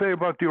that say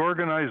about the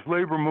organized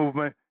labor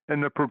movement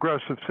and the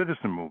progressive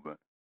citizen movement?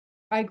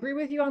 I agree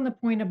with you on the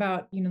point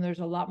about, there's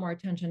a lot more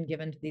attention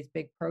given to these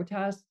big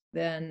protests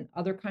than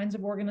other kinds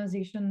of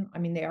organization. I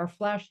mean, they are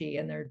flashy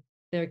and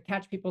they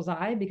catch people's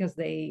eye because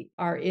they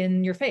are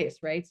in your face,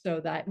 right? So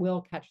that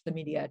will catch the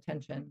media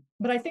attention.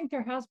 But I think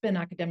there has been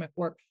academic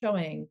work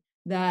showing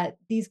that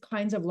these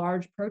kinds of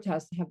large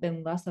protests have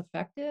been less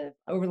effective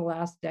over the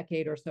last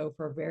decade or so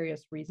for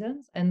various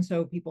reasons. And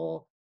so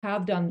people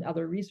have done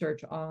other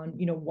research on,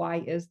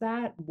 why is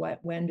that?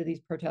 When do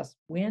these protests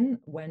win?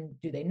 When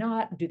do they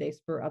not? Do they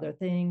spur other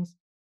things?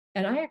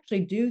 And I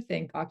actually do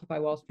think Occupy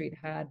Wall Street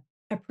had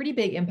a pretty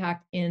big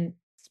impact in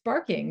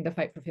sparking the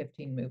Fight for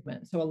 15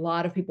 movement. So a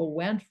lot of people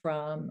went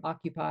from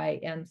Occupy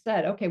and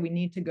said, okay, we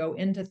need to go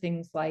into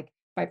things like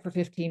Fight for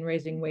 15,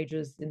 raising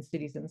wages in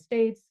cities and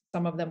states.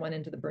 Some of them went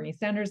into the Bernie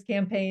Sanders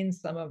campaign.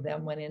 Some of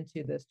them went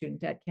into the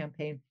student debt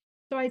campaign.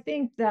 So I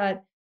think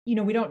that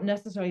we don't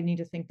necessarily need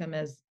to think them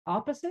as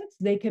opposites.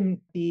 They can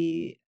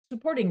be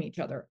supporting each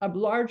other. A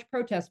large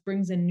protest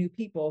brings in new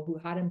people who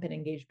hadn't been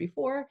engaged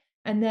before.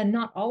 And then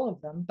not all of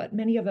them, but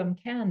many of them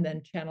can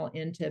then channel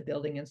into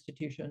building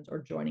institutions or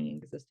joining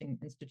existing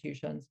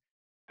institutions.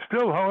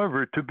 Still,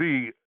 however, to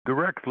be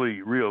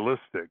directly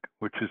realistic,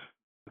 which is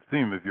the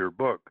theme of your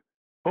book,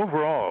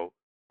 overall,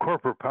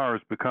 corporate power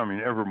is becoming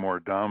ever more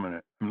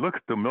dominant. And look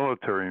at the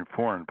military and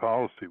foreign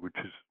policy, which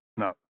is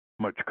not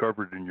much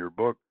covered in your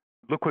book.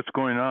 Look what's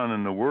going on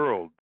in the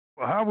world.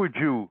 How would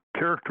you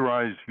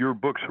characterize your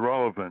book's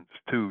relevance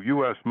to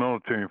U.S.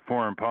 military and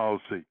foreign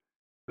policy,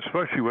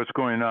 especially what's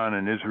going on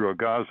in Israel,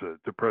 Gaza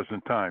at the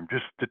present time?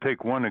 Just to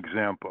take one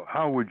example,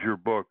 how would your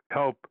book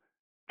help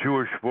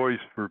Jewish Voice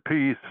for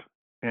Peace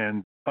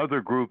and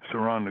other groups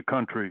around the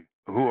country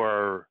who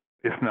are,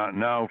 if not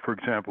now, for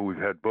example, we've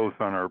had both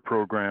on our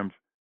programs,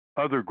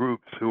 other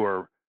groups who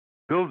are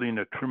building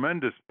a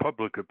tremendous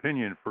public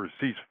opinion for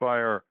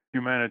ceasefire,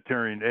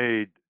 humanitarian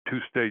aid,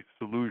 two-state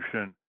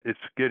solution. It's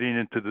getting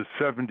into the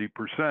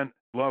 70%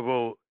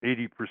 level.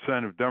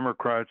 80% of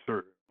Democrats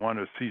want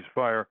a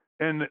ceasefire.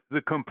 And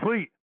the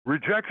complete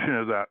rejection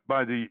of that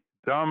by the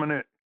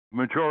dominant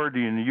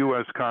majority in the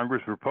U.S.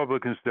 Congress,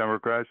 Republicans,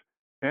 Democrats,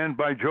 and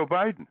by Joe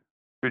Biden.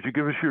 Could you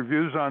give us your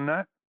views on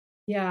that?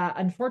 Yeah,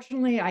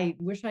 unfortunately, I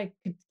wish I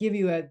could give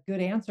you a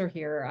good answer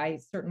here. I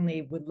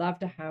certainly would love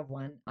to have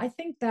one. I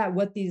think that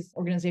what these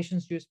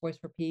organizations, Jewish Voice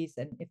for Peace,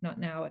 and if not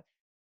now,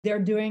 they're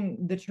doing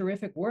the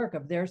terrific work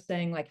of they're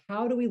saying, like,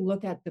 how do we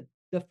look at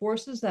the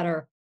forces that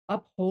are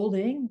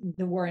upholding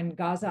the war in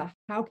Gaza?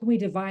 How can we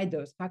divide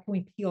those? How can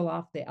we peel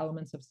off the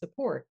elements of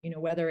support?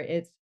 Whether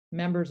it's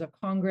members of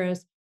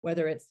Congress,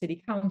 whether it's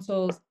city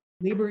councils,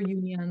 labor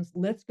unions,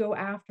 let's go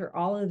after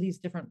all of these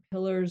different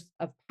pillars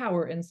of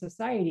power in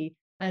society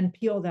and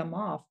peel them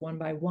off one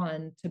by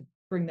one to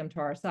bring them to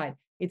our side.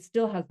 It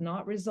still has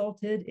not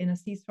resulted in a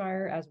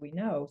ceasefire, as we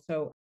know.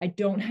 So I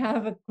don't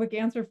have a quick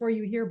answer for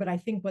you here, but I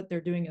think what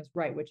they're doing is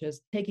right, which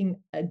is taking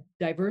a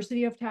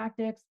diversity of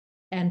tactics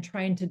and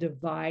trying to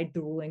divide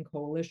the ruling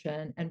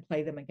coalition and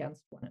play them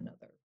against one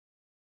another.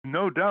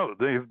 No doubt.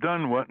 They have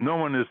done what no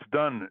one has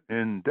done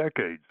in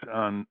decades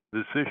on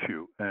this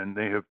issue, and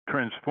they have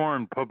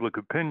transformed public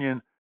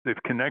opinion. They've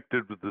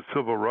connected with the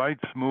civil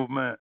rights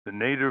movement, the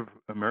Native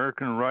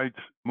American rights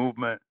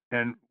movement,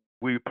 and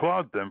we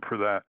applaud them for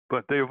that.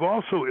 But they've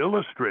also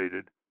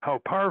illustrated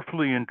how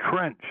powerfully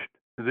entrenched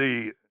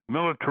the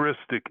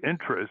militaristic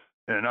interests,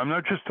 and I'm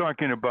not just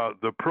talking about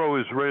the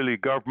pro-Israeli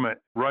government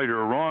right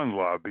or wrong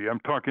lobby, I'm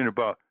talking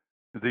about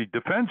the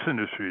defense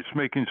industry is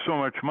making so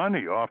much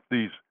money off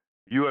these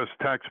U.S.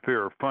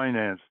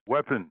 taxpayer-financed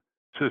weapon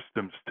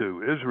systems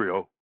to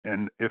Israel,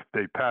 and if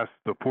they pass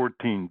the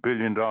 $14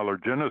 billion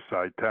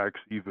genocide tax,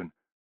 even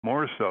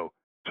more so.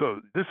 So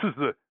this is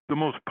the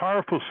most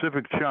powerful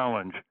civic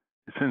challenge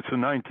since the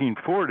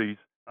 1940s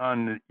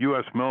on the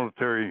U.S.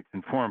 military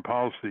and foreign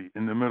policy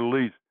in the Middle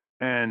East,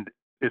 and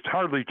it's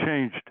hardly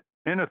changed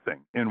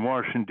anything in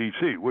Washington,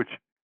 D.C., which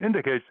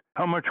indicates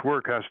how much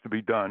work has to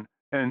be done.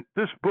 And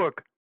this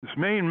book, this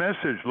main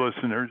message,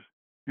 listeners,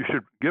 you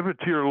should give it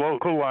to your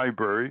local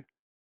library.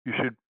 You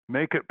should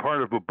make it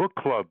part of a book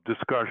club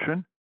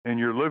discussion in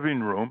your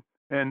living room.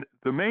 And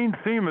the main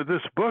theme of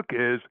this book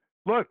is,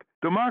 look,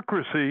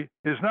 democracy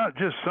is not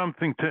just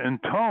something to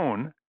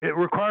intone. It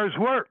requires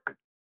work.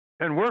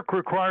 And work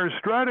requires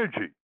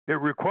strategy.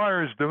 It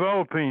requires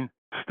developing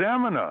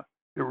stamina.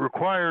 It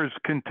requires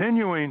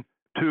continuing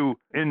to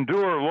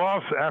endure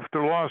loss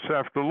after loss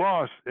after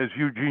loss, as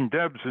Eugene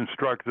Debs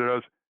instructed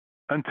us,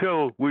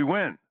 until we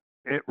win.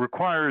 It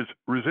requires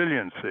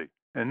resiliency.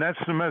 And that's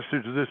the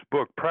message of this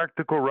book,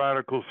 Practical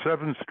Radical,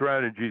 7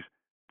 Strategies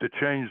to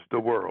Change the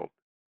World.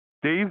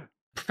 Steve?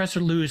 Professor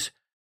Luce,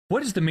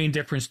 what is the main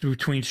difference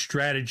between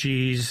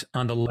strategies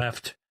on the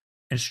left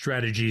and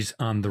strategies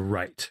on the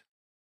right?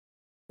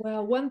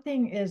 Well, one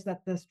thing is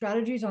that the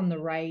strategies on the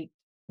right,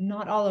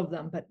 not all of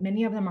them, but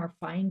many of them are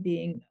fine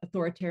being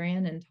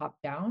authoritarian and top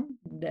down.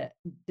 That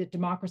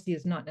democracy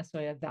is not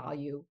necessarily a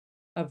value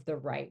of the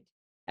right.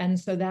 And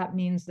so that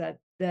means that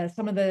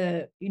some of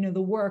the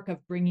work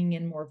of bringing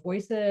in more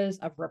voices,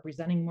 of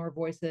representing more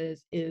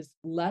voices is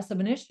less of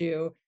an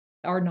issue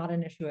or not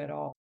an issue at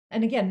all.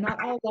 And again,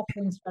 not all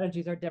left-wing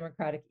strategies are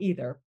democratic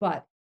either,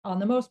 but on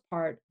the most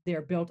part,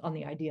 they're built on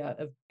the idea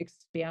of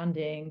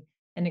expanding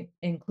and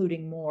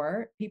including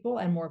more people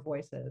and more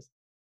voices.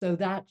 So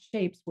that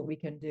shapes what we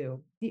can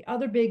do. The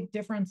other big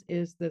difference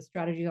is the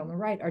strategies on the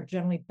right are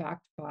generally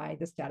backed by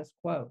the status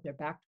quo. They're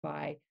backed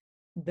by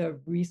the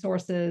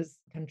resources,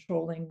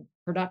 controlling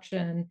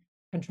production,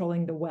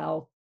 controlling the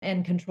wealth,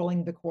 and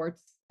controlling the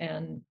courts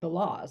and the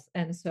laws.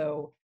 And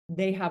so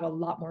they have a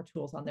lot more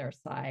tools on their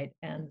side.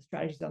 And the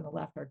strategies on the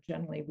left are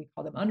generally, we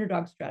call them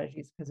underdog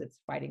strategies because it's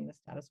fighting the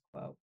status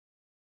quo.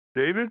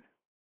 David?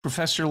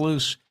 Professor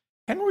Luce,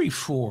 Henry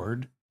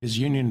Ford, his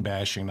union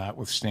bashing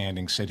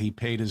notwithstanding, said he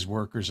paid his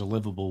workers a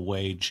livable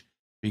wage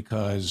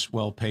because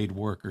well-paid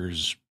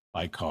workers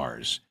buy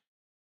cars.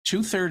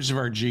 2/3 of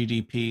our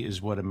GDP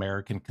is what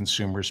American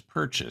consumers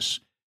purchase.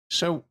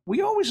 So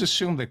we always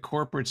assume that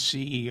corporate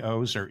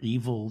CEOs are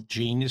evil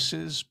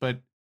geniuses, but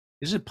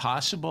is it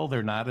possible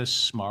they're not as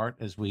smart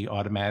as we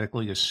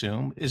automatically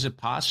assume? Is it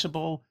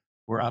possible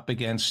we're up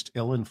against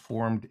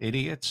ill-informed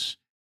idiots?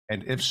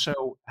 And if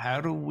so, how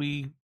do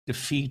we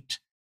defeat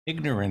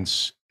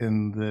ignorance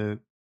in the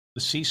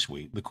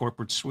C-suite, the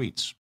corporate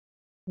suites?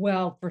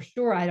 Well, for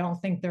sure, I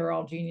don't think they're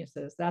all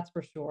geniuses, that's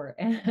for sure.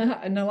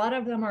 And a lot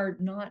of them are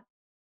not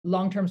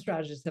long-term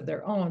strategists of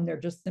their own. They're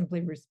just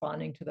simply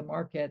responding to the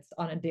markets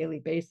on a daily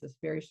basis,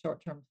 very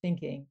short-term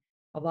thinking.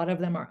 A lot of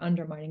them are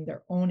undermining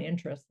their own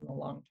interests in the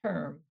long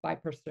term by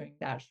pursuing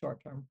that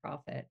short-term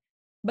profit.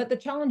 But the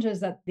challenge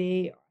is that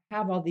they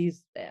have all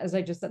these, as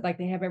I just said, like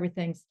they have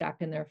everything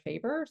stacked in their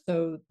favor.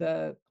 So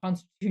the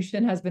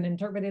Constitution has been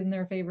interpreted in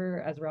their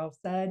favor, as Ralph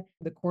said.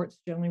 The courts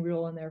generally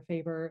rule in their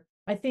favor.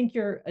 I think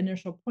your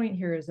initial point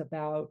here is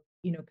about,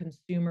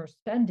 consumer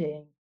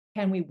spending.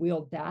 Can we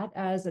wield that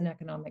as an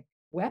economic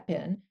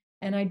weapon?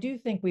 And I do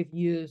think we've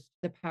used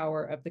the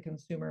power of the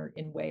consumer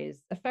in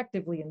ways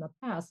effectively in the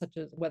past, such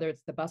as whether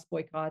it's the bus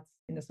boycotts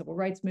in the civil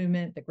rights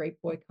movement, the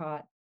Great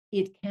Boycott.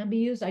 It can be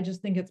used. I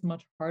just think it's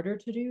much harder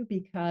to do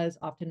because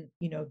often,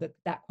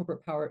 that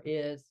corporate power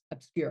is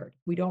obscured.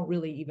 We don't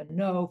really even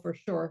know for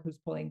sure who's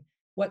pulling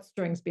what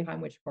strings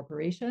behind which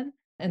corporation.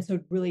 And so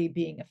really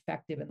being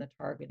effective in the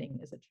targeting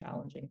is a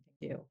challenging thing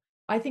to do.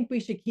 I think we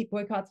should keep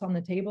boycotts on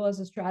the table as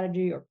a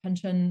strategy or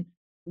pension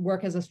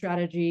work as a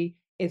strategy.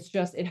 It's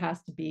just, it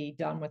has to be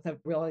done with a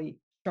really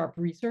sharp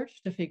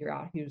research to figure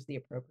out who's the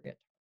appropriate.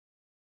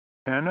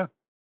 Hannah?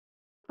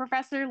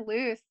 Professor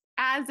Luce,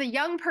 as a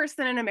young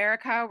person in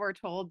America, we're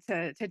told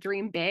to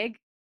dream big.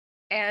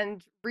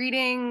 And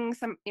reading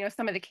some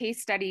of the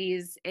case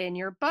studies in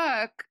your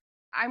book,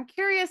 I'm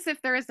curious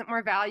if there isn't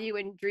more value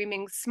in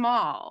dreaming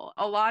small.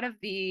 A lot of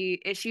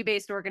the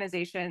issue-based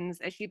organizations,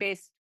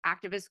 issue-based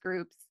activist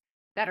groups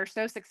that are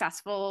so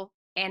successful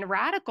and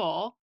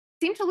radical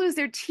seem to lose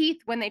their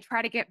teeth when they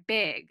try to get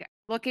big.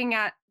 Looking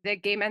at the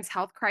gay men's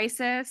health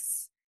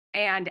crisis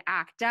and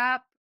ACT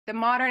UP, the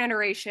modern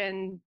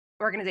iteration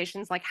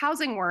organizations like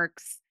Housing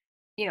Works,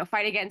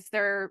 fight against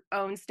their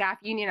own staff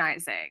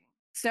unionizing.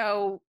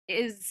 So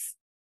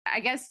I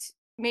guess,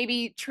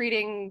 maybe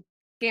treating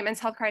gay men's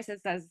health crisis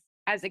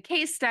as a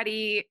case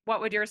study, what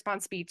would your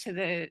response be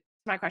to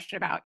my question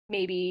about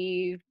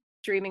maybe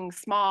dreaming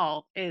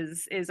small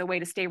is a way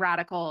to stay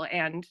radical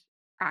and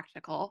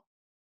practical,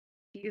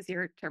 to use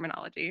your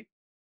terminology?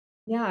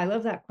 Yeah, I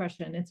love that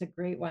question. It's a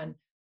great one.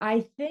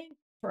 I think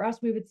for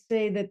us, we would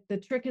say that the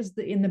trick is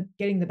in the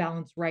getting the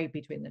balance right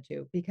between the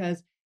two,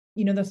 because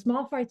the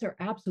small fights are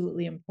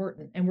absolutely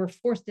important, and we're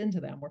forced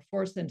into them. We're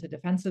forced into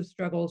defensive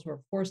struggles. We're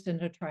forced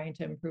into trying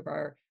to improve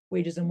our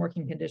wages and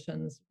working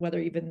conditions, whether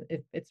even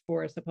if it's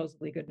for a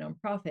supposedly good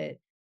nonprofit.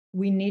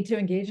 We need to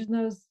engage in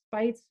those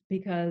fights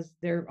because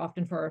they're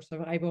often for our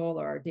survival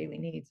or our daily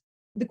needs.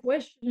 The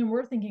question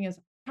we're thinking is,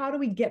 how do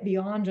we get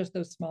beyond just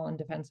those small and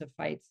defensive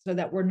fights so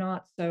that we're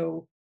not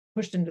so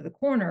pushed into the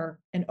corner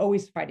and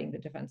always fighting the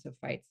defensive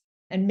fights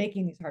and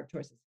making these hard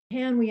choices?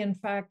 Can we, in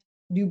fact,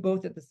 do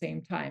both at the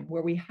same time,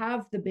 where we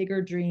have the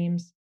bigger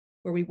dreams,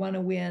 where we want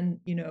to win,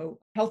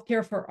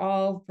 healthcare for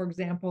all, for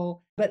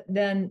example, but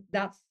then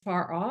that's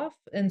far off.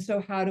 And so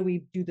how do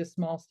we do the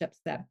small steps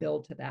that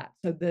build to that?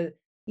 So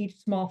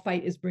each small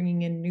fight is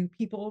bringing in new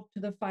people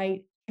to the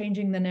fight,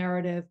 changing the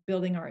narrative,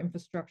 building our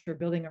infrastructure,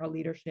 building our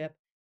leadership,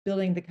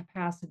 building the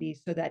capacity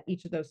so that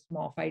each of those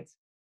small fights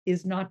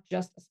is not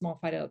just a small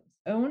fight of its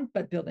own,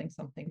 but building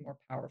something more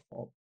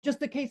powerful. Just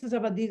the cases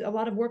of a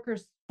lot of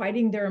workers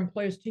fighting their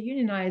employers to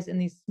unionize in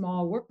these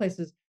small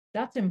workplaces,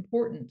 that's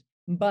important.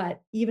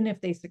 But even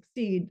if they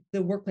succeed,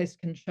 the workplace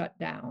can shut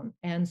down.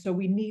 And so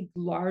we need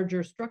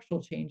larger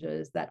structural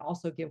changes that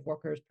also give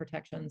workers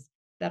protections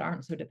that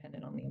aren't so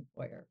dependent on the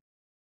employer.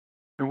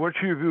 And what's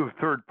your view of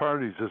third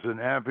parties as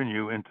an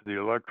avenue into the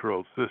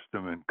electoral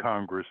system in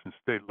Congress and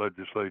state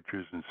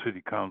legislatures and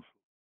city councils?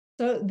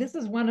 So this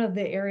is one of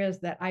the areas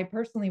that I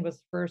personally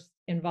was first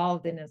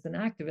involved in as an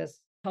activist,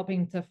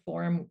 helping to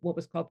form what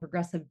was called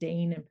Progressive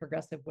Dane and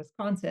Progressive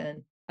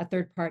Wisconsin, a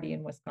third party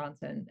in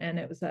Wisconsin. And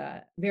it was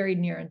very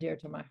near and dear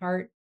to my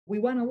heart. We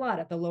won a lot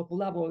at the local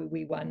level.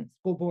 We won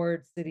school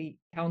board, city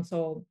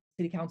council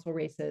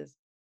races.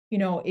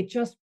 It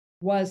just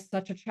was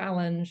such a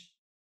challenge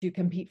to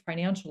compete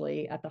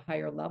financially at the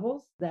higher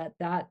levels that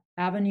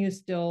avenue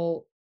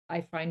still,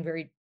 I find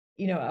very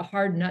a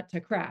hard nut to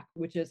crack,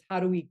 which is how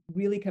do we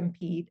really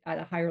compete at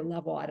a higher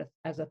level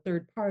as a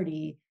third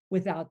party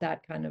without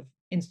that kind of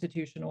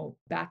institutional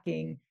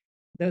backing,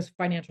 those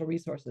financial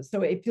resources.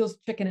 So it feels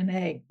chicken and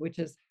egg, which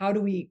is how do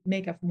we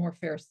make a more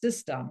fair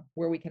system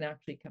where we can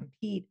actually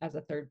compete as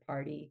a third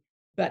party,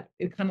 but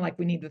it's kind of like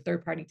we need the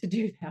third party to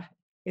do that.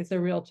 It's a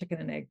real chicken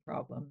and egg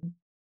problem.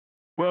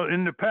 Well,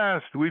 in the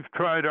past, we've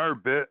tried our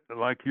bit,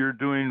 like you're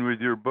doing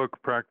with your book,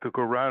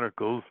 Practical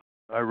Radicals.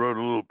 I wrote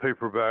a little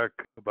paperback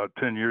about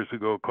 10 years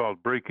ago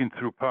called Breaking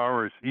Through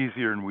Power is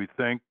Easier Than We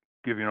Think,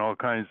 giving all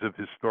kinds of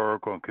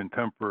historical and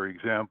contemporary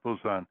examples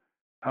on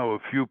how a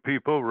few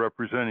people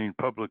representing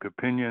public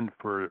opinion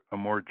for a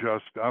more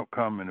just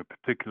outcome in a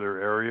particular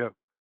area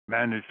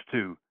managed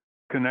to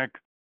connect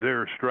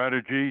their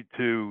strategy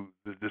to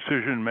the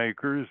decision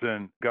makers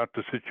and got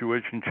the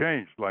situation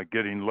changed, like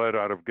getting lead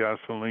out of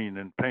gasoline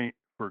and paint,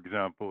 for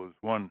example, is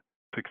one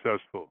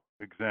successful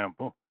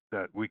example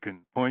that we can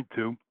point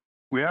to.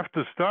 We have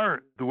to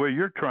start the way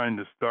you're trying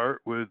to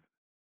start, with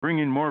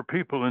bringing more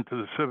people into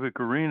the civic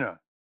arena,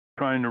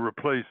 trying to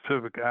replace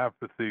civic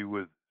apathy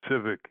with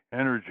civic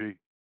energy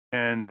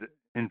and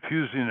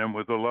infusing them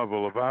with a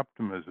level of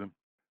optimism.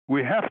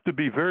 We have to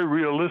be very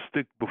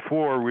realistic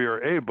before we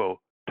are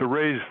able to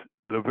raise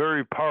the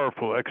very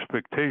powerful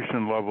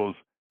expectation levels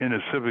in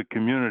a civic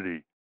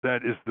community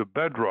that is the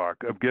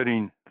bedrock of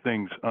getting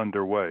things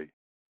underway.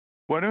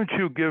 Why don't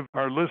you give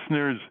our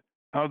listeners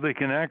how they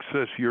can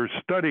access your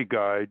study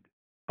guide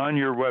on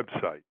your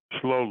website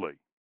slowly?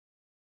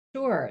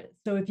 Sure.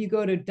 So if you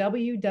go to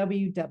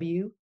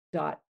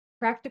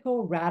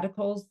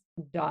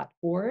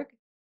www.practicalradicals.org,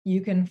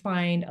 you can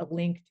find a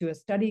link to a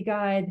study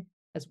guide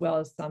as well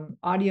as some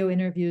audio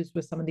interviews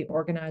with some of the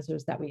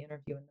organizers that we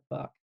interview in the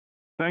book.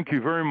 Thank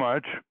you very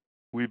much.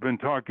 We've been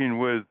talking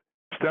with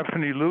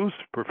Stephanie Luce,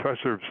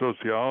 professor of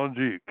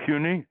sociology at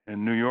CUNY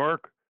in New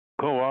York,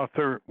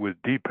 co-author with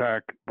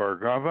Deepak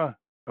Bhargava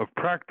of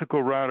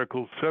Practical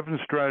Radicals, 7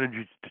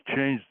 Strategies to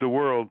Change the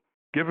World.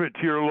 Give it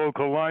to your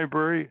local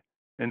library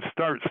and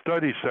start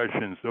study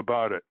sessions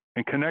about it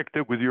and connect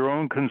it with your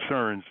own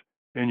concerns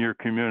in your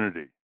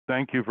community.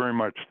 Thank you very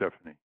much,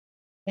 Stephanie.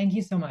 Thank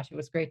you so much. It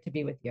was great to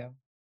be with you.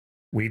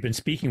 We've been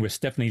speaking with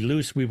Stephanie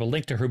Luce. We will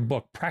link to her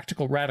book,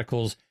 Practical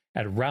Radicals,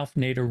 at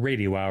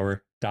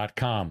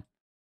ralphnaderradiohour.com.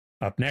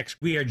 Up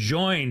next, we are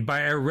joined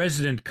by our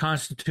resident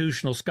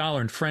constitutional scholar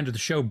and friend of the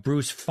show,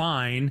 Bruce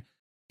Fein.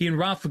 He and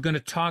Ralph are going to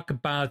talk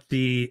about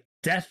the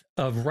death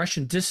of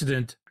Russian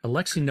dissident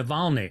Alexei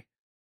Navalny.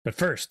 But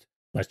first,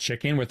 let's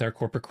check in with our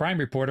corporate crime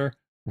reporter,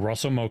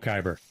 Russell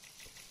Mokhiber.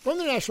 From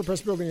the National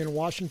Press Building in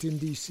Washington,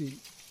 D.C.,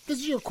 this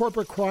is your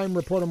Corporate Crime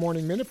Reporter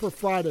Morning Minute for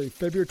Friday,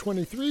 February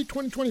 23,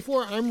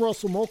 2024. I'm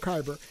Russell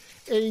Mokhiber.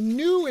 A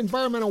new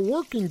environmental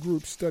working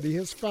group study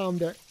has found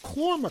that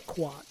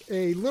chlormequat,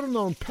 a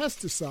little-known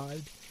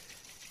pesticide,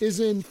 is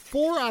in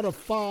 4 out of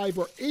 5,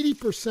 or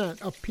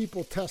 80% of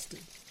people tested.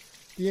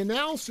 The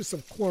analysis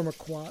of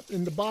chlormequat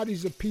in the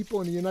bodies of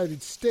people in the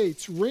United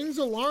States rings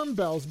alarm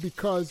bells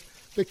because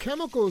the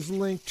chemical is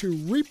linked to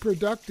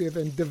reproductive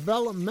and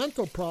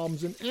developmental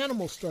problems in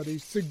animal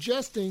studies,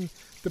 suggesting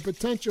the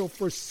potential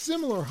for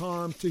similar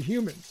harm to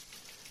humans.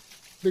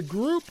 The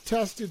group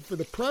tested for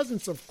the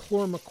presence of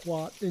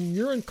chlormequat in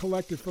urine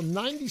collected from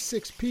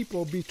 96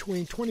 people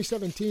between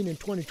 2017 and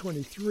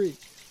 2023.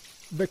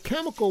 The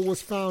chemical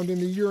was found in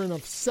the urine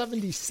of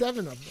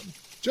 77 of them.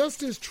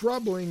 Just as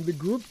troubling, the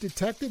group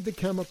detected the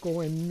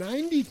chemical in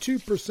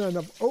 92%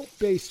 of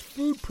oat-based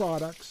food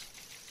products,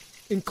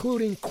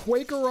 including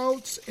Quaker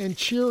Oats and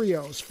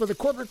Cheerios. For the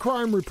Corporate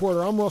Crime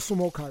Reporter, I'm Russell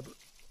Mokhiber.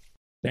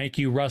 Thank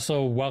you,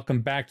 Russell.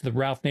 Welcome back to the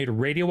Ralph Nader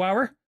Radio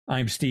Hour.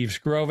 I'm Steve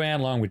Skrovan,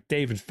 along with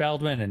David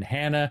Feldman and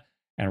Hannah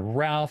and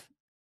Ralph.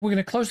 We're going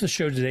to close the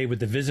show today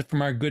with a visit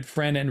from our good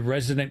friend and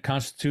resident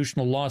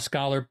constitutional law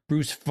scholar,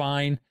 Bruce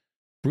Fein.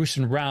 Bruce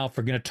and Ralph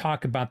are going to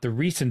talk about the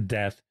recent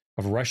death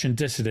of Russian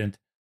dissident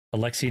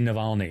Alexei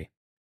Navalny.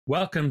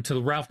 Welcome to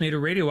the Ralph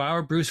Nader Radio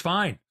Hour, Bruce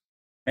Fein.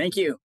 Thank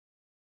you.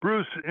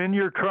 Bruce, in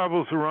your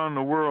travels around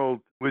the world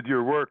with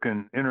your work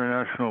in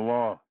international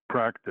law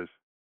practice,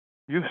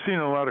 you've seen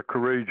a lot of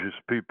courageous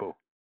people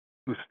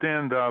who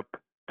stand up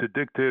to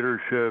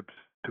dictatorships,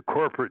 to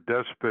corporate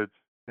despots,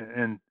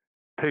 and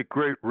take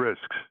great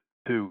risks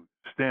to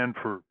stand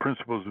for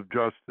principles of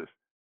justice.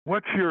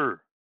 What's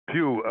your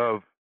view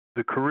of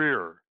the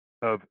career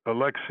of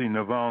Alexei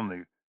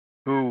Navalny,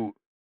 who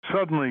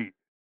suddenly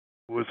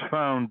was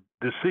found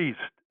deceased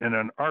in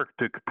an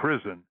Arctic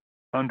prison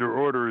under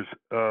orders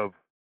of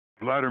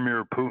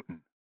Vladimir Putin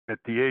at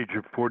the age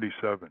of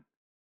 47?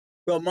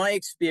 Well, my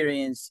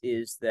experience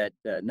is that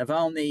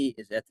Navalny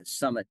is at the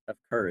summit of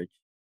courage.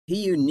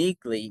 He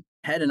uniquely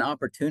had an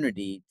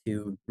opportunity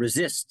to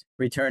resist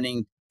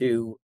returning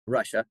to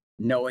Russia,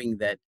 knowing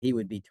that he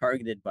would be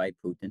targeted by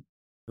Putin,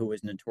 who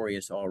was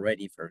notorious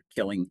already for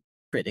killing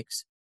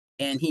critics,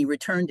 and he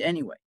returned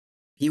anyway.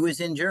 He was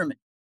in Germany.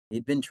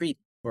 He'd been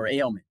treated for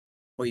ailment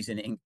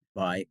poisoning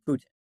by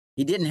Putin.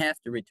 He didn't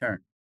have to return.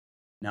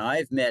 Now,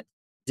 I've met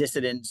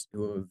dissidents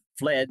who have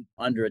fled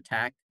under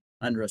attack,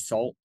 under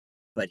assault,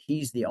 but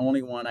he's the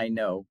only one I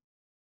know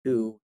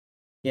who,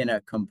 in a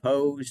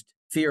composed,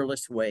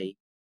 fearless way,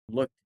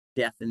 looked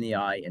death in the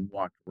eye and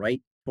walked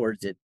right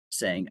towards it,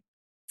 saying,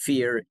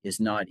 "Fear is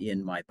not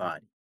in my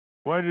body."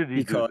 Why did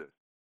he do this?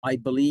 I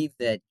believe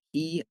that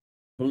he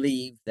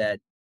believed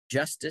that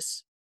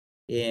justice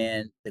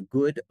and the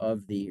good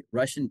of the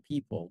Russian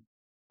people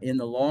in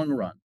the long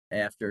run,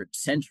 after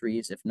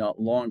centuries, if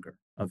not longer,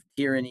 of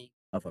tyranny,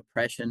 of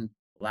oppression,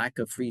 lack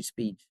of free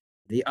speech,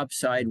 the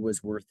upside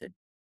was worth it.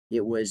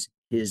 It was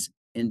his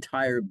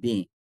entire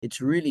being.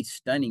 It's really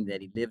stunning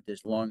that he lived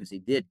as long as he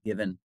did,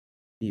 given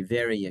the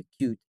very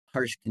acute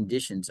harsh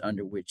conditions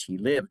under which he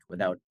lived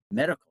without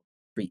medical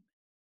treatment.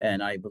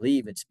 And I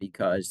believe it's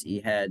because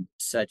he had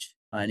such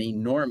an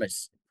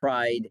enormous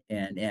pride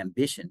and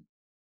ambition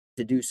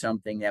to do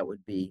something that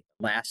would be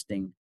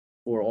lasting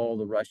for all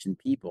the Russian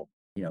people,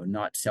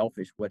 not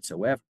selfish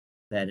whatsoever,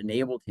 that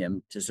enabled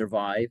him to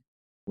survive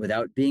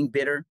without being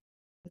bitter,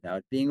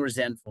 without being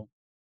resentful,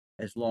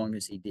 as long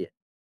as he did.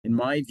 In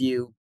my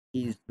view,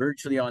 he's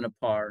virtually on a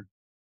par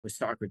with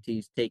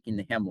Socrates taking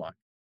the hemlock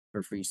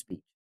for free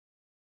speech.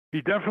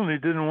 He definitely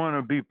didn't want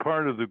to be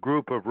part of the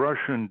group of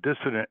Russian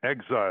dissident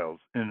exiles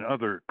in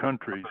other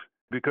countries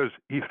because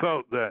he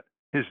felt that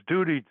his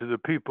duty to the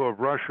people of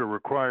Russia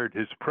required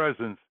his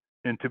presence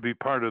and to be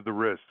part of the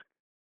risk.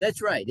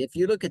 That's right. If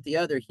you look at the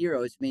other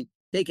heroes,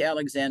 take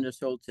Alexander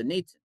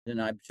Solzhenitsyn, and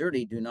I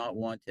surely do not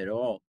want at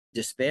all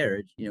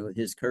disparage,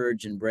 his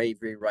courage and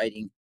bravery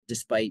writing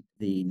despite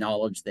the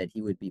knowledge that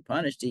he would be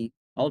punished.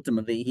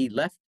 Ultimately, he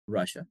left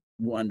Russia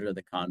under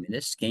the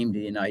communists, came to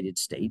the United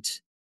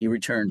States. He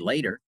returned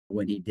later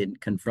when he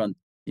didn't confront,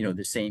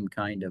 the same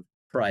kind of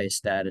pariah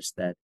status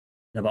that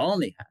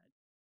Navalny had.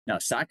 Now,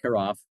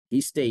 Sakharov,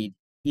 he stayed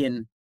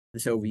in the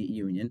Soviet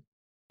Union.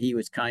 He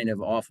was kind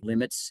of off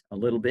limits a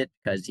little bit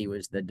because he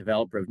was the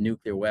developer of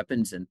nuclear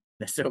weapons, and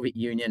the Soviet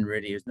Union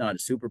really is not a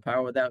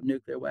superpower without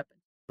nuclear weapons.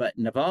 But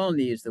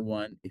Navalny is the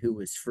one who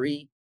was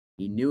free.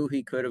 He knew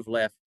he could have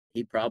left.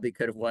 He probably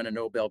could have won a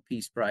Nobel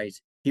Peace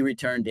Prize. He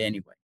returned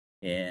anyway.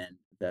 And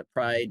the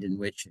pride in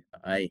which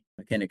I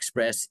can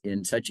express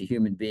in such a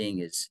human being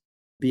is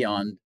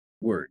beyond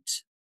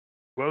words.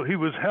 Well, he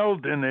was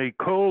held in a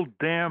cold,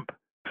 damp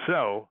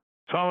cell,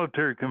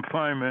 solitary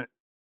confinement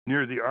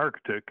near the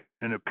Arctic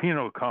in a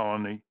penal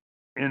colony,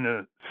 in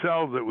a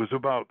cell that was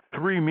about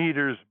 3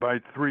 meters by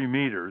 3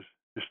 meters.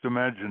 Just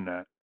imagine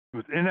that.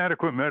 With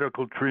inadequate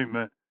medical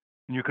treatment,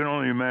 and you can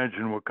only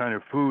imagine what kind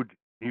of food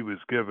he was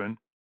given.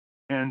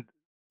 And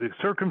the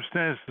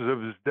circumstances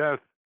of his death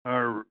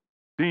are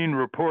being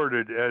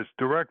reported as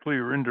directly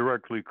or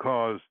indirectly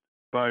caused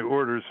by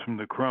orders from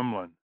the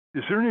Kremlin.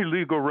 Is there any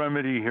legal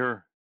remedy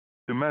here,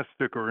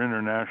 domestic or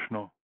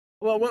international?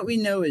 Well, what we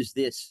know is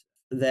this,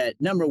 that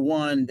number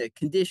one, the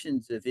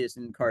conditions of his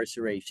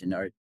incarceration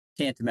are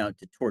tantamount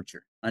to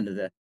torture under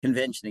the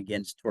Convention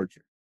Against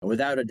Torture.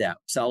 Without a doubt,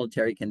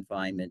 solitary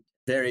confinement,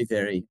 very,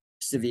 very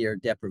severe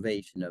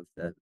deprivation of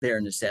the bare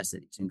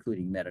necessities,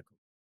 including medical.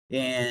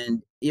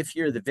 And if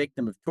you're the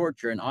victim of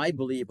torture, and I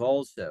believe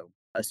also,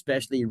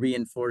 especially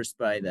reinforced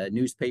by the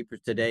newspapers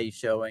today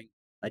showing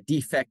a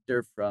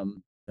defector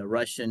from the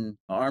Russian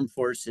armed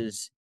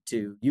forces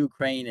to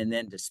Ukraine and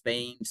then to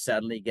Spain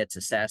suddenly gets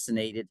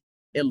assassinated,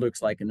 it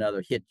looks like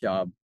another hit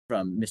job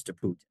from Mr.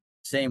 Putin.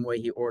 Same way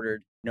he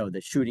ordered,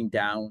 the shooting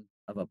down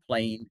of a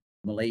plane,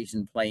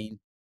 Malaysian plane,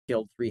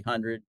 killed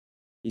 300.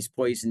 He's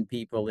poisoned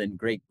people in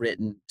Great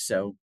Britain.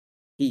 So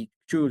he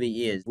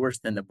truly is worse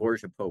than the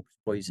Borgia popes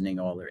poisoning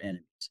all their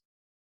enemies.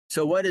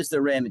 So what is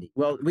the remedy?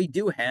 Well, we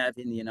do have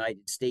in the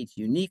United States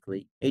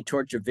uniquely a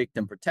Torture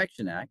Victim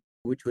Protection Act,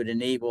 which would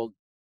enable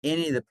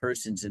any of the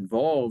persons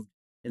involved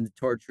in the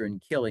torture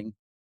and killing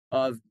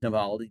of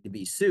Navalny to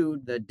be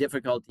sued. The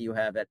difficulty you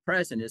have at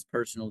present is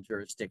personal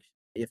jurisdiction.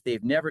 If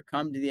they've never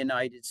come to the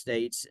United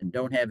States and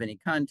don't have any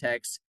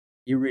contacts,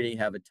 you really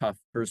have a tough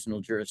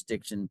personal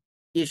jurisdiction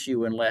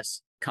issue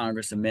unless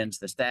Congress amends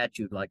the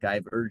statute, like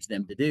I've urged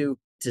them to do,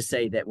 to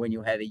say that when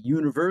you have a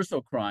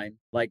universal crime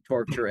like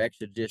torture,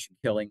 extradition,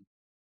 killing,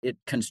 it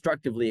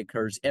constructively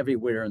occurs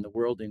everywhere in the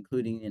world,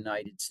 including the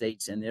United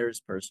States, and there is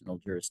personal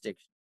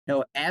jurisdiction.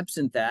 Now,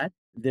 absent that,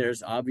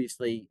 there's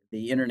obviously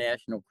the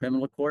International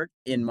Criminal Court.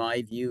 In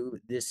my view,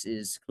 this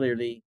is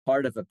clearly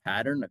part of a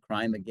pattern, a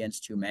crime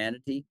against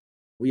humanity.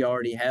 We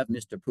already have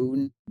Mr.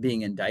 Putin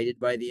being indicted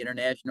by the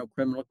International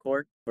Criminal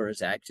Court for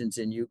his actions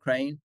in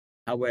Ukraine.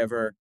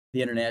 However,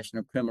 the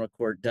International Criminal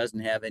Court doesn't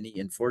have any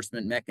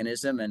enforcement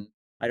mechanism, and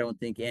I don't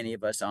think any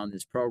of us on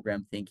this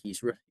program think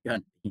he's really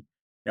going to be,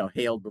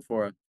 hailed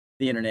before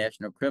the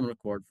International Criminal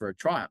Court for a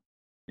trial,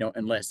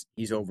 unless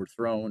he's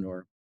overthrown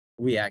or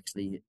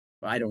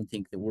I don't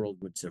think the world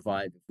would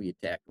survive if we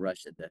attacked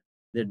Russia.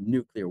 The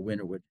nuclear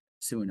winter would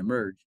soon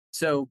emerge.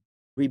 So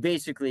we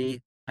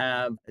basically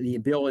have the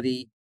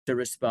ability to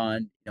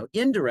respond,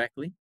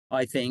 indirectly.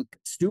 I think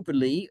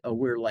stupidly,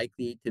 we're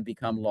likely to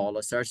become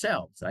lawless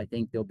ourselves. I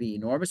think there'll be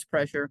enormous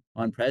pressure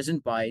on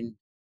President Biden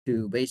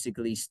to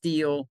basically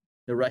steal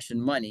the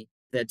Russian money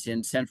that's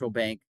in central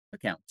bank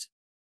accounts,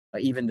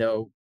 even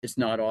though it's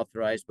not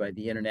authorized by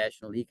the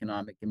International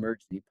Economic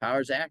Emergency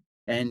Powers Act.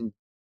 And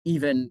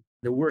even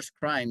the worst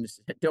crimes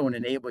don't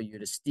enable you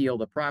to steal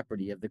the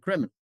property of the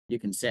criminal. You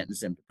can sentence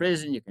them to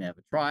prison, you can have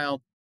a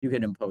trial, you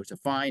can impose a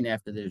fine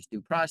after there's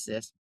due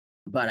process.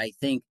 But I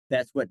think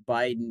that's what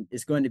Biden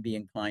is going to be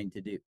inclined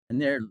to do.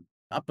 And they're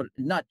up,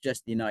 not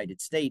just the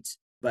United States,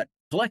 but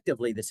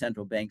collectively, the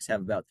central banks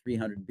have about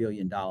 $300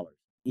 billion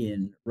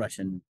in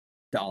Russian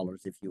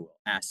dollars, if you will,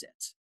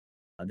 assets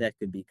that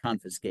could be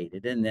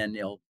confiscated. And then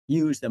they'll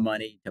use the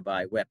money to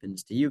buy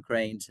weapons to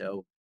Ukraine.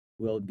 So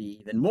we'll be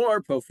even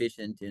more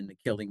proficient in the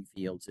killing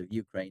fields of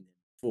Ukraine than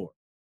before.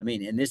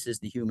 And this is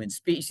the human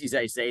species,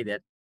 I say,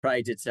 that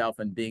prides itself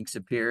on being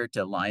superior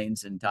to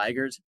lions and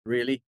tigers,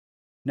 really.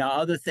 Now,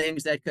 other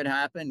things that could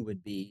happen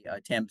would be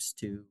attempts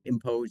to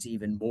impose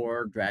even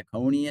more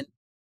draconian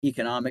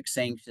economic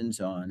sanctions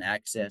on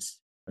access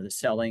or the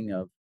selling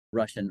of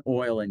Russian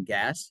oil and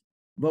gas.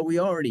 But we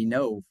already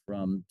know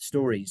from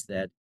stories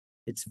that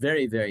it's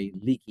very, very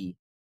leaky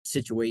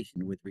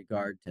situation with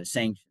regard to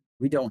sanctions.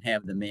 We don't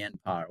have the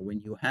manpower. When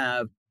you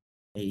have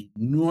an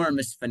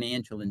enormous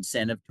financial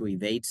incentive to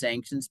evade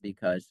sanctions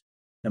because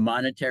the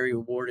monetary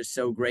reward is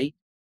so great,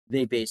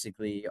 they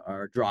basically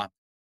are dropped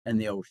in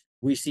the ocean.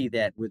 We see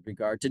that with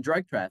regard to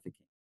drug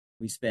trafficking.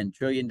 We spend $1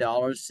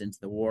 trillion since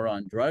the war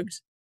on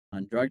drugs,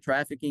 on drug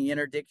trafficking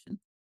interdiction,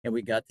 and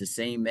we got the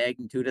same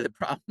magnitude of the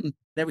problem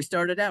that we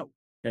started out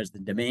because the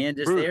demand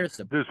is Bruce, there.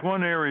 So there's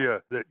one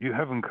area that you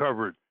haven't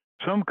covered.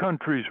 Some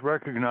countries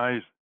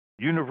recognize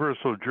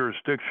universal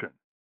jurisdiction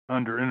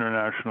under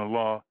international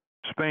law,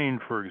 Spain,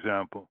 for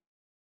example.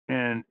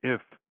 And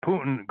if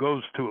Putin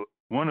goes to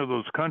one of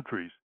those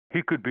countries,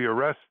 he could be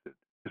arrested.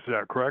 Is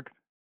that correct?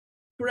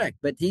 correct,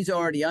 but he's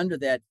already under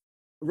that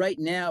right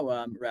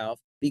now, Ralph,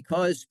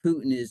 because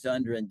Putin is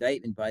under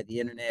indictment by the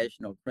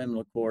International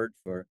Criminal Court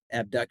for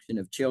abduction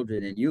of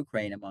children in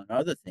Ukraine, among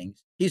other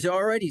things. He's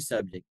already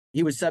subject.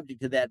 He was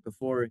subject to that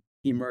before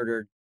he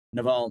murdered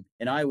Navalny.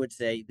 And I would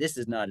say this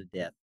is not a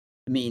death.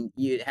 I mean,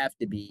 you'd have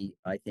to be,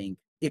 I think,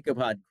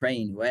 Ichabod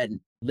Crane, who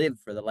hadn't lived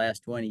for the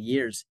last 20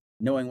 years,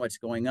 knowing what's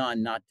going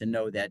on, not to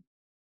know that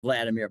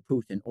Vladimir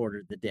Putin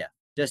ordered the death,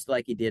 just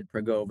like he did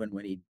Prigozhin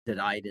when he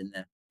died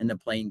in the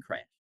plane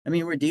crash. I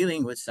mean, we're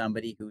dealing with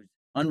somebody who's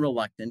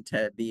unreluctant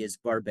to be as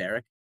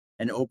barbaric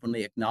and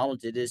openly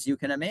acknowledge it as you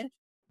can imagine.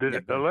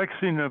 Did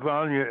Alexei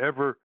Navalny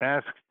ever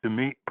ask to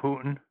meet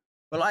Putin?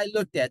 Well, I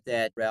looked at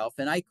that, Ralph,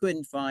 and I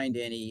couldn't find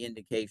any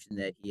indication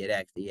that he had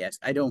actually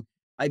asked.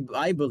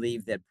 I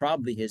believe that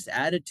probably his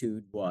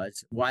attitude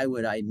was, why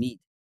would I meet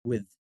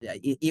with,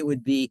 it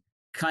would be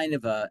kind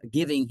of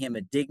giving him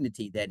a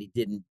dignity that he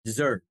didn't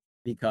deserve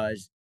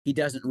because he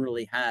doesn't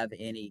really have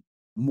any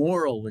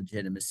moral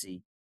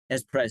legitimacy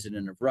as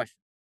president of Russia.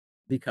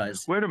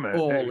 Because wait a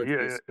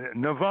minute,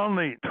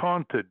 Navalny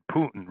taunted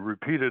Putin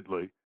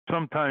repeatedly,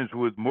 sometimes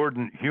with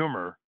mordant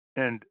humor,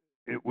 and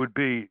it would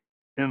be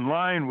in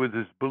line with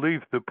his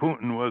belief that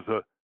Putin was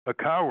a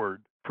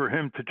coward for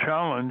him to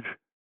challenge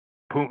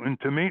Putin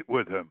to meet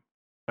with him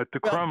at the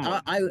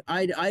Kremlin.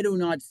 I do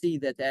not see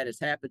that has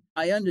happened.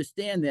 I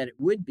understand that it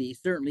would be.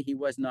 Certainly, he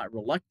was not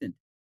reluctant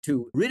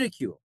to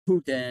ridicule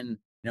Putin,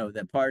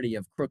 the party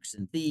of crooks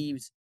and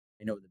thieves,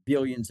 the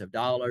billions of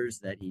dollars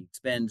that he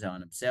expends on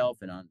himself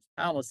and on his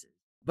palaces.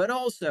 But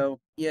also,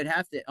 you'd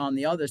have to, on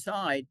the other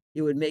side,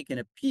 it would make it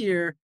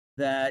appear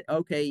that,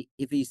 okay,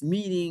 if he's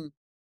meeting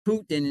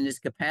Putin in his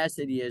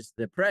capacity as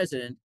the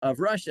president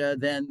of Russia,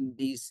 then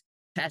he's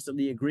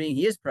tacitly agreeing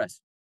he is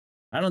president.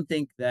 I don't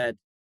think that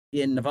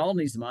in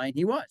Navalny's mind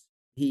he was.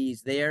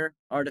 He's there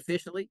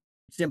artificially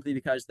simply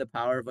because of the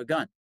power of a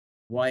gun.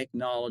 Why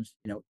acknowledge,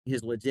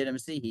 his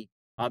legitimacy? He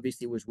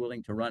obviously was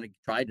willing to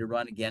tried to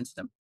run against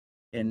him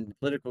in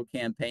political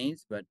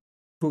campaigns, but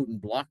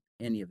Putin blocked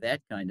any of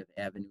that kind of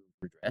avenue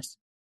of redress.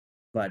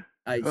 But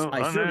I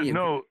certainly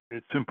no,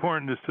 it's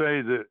important to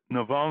say that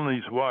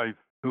Navalny's wife,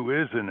 who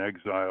is in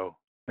exile,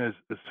 has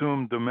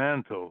assumed the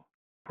mantle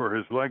for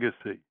his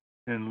legacy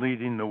in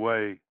leading the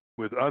way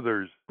with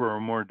others for a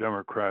more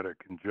democratic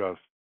and just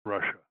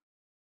Russia.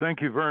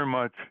 Thank you very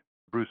much,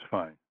 Bruce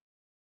Fein.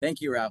 Thank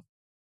you, Ralph.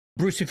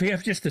 Bruce, if you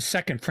have just a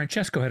second,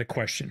 Francesco had a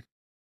question.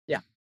 Yeah.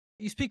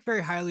 You speak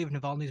very highly of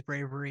Navalny's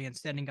bravery and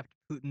standing up to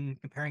Putin,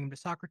 comparing him to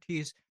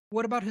Socrates.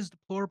 What about his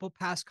deplorable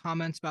past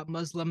comments about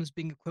Muslims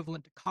being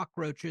equivalent to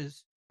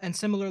cockroaches? And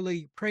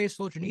similarly, praise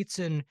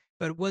Solzhenitsyn,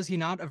 but was he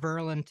not a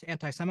virulent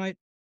anti-Semite?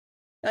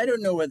 I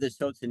don't know whether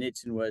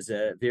Solzhenitsyn was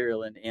a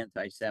virulent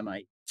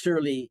anti-Semite.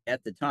 Surely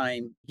at the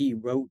time he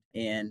wrote,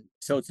 and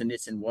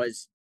Solzhenitsyn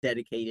was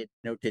dedicated,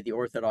 to the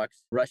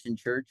Orthodox Russian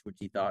Church, which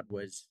he thought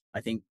was, I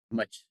think,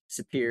 much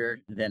superior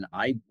than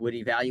I would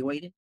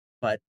evaluate it.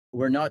 But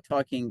we're not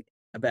talking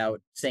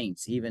about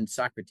saints. Even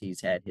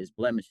Socrates had his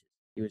blemishes.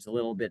 He was a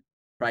little bit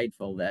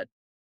prideful that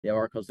the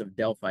oracles of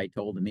Delphi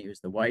told him he was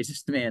the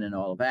wisest man in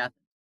all of Athens,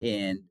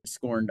 and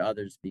scorned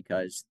others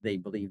because they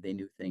believed they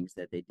knew things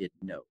that they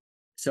didn't know.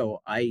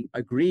 So I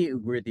agree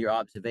with your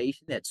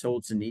observation that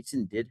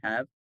Solzhenitsyn did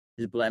have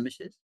his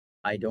blemishes.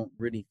 I don't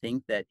really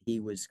think that he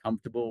was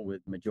comfortable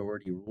with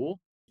majority rule.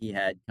 He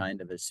had kind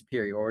of a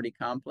superiority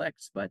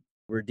complex, but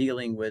we're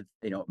dealing with,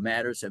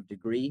 matters of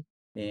degree.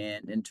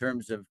 And in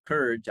terms of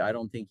courage, I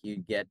don't think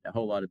you'd get a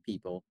whole lot of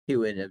people who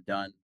would have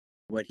done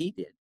what he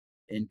did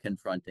in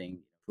confronting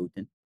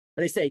Putin.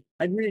 But I say,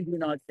 I really do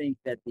not think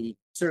that the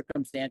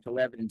circumstantial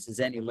evidence is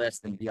any less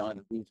than beyond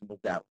a reasonable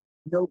doubt.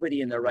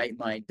 Nobody in their right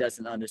mind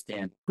doesn't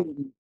understand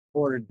Putin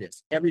ordered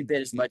this every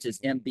bit as much as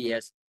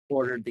MBS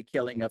ordered the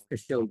killing of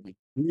Khashoggi.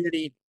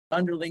 Really,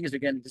 underlings are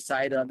going to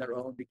decide on their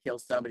own to kill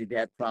somebody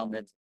that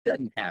prominent.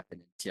 Doesn't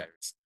happen in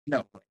terrorists.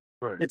 No way.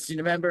 Right.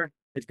 Remember,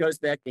 it goes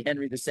back to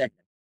Henry II.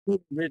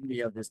 Putin rid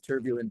me of this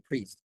turbulent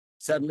priest.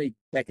 Suddenly,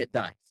 Beckett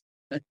dies.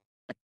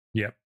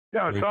 Yep.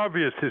 Yeah, it's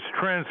obvious his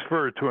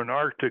transfer to an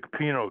Arctic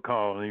penal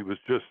colony was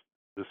just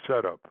the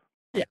setup.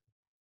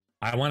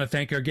 I want to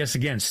thank our guests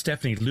again,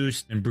 Stephanie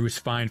Luce and Bruce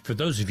Fine. For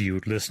those of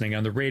you listening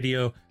on the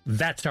radio,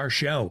 that's our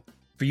show.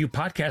 For you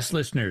podcast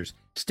listeners,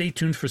 stay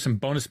tuned for some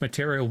bonus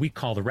material we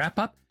call the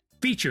Wrap-Up,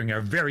 featuring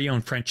our very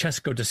own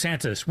Francesco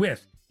DeSantis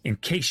with, in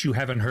case you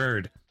haven't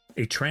heard,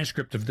 a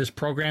transcript of this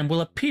program will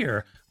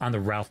appear on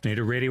the Ralph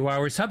Nader Radio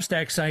Hour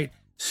Substack site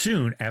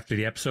soon after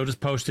the episode is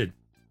posted.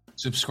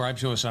 Subscribe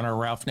to us on our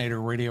Ralph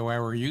Nader Radio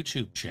Hour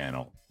YouTube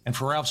channel. And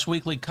for Ralph's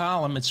weekly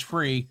column, it's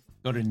free.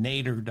 Go to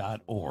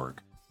nader.org.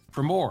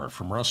 For more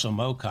from Russell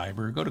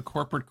Mokhiber, go to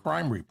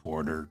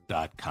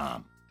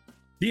corporatecrimereporter.com.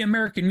 The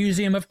American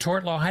Museum of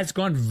Tort Law has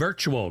gone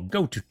virtual.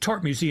 Go to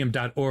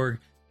tortmuseum.org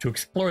to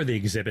explore the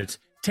exhibits,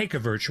 take a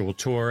virtual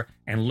tour,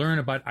 and learn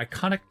about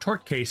iconic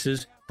tort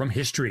cases from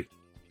history.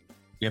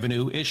 We have a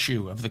new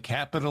issue of the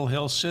Capitol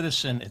Hill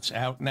Citizen. It's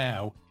out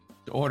now.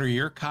 To order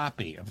your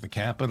copy of the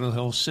Capitol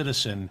Hill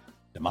Citizen,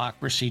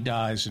 Democracy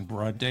Dies in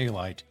Broad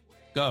Daylight,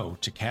 go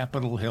to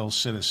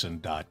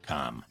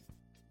capitolhillcitizen.com.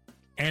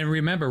 And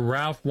remember,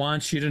 Ralph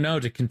wants you to know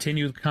to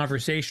continue the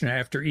conversation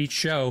after each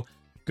show,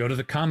 go to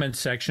the comments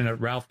section at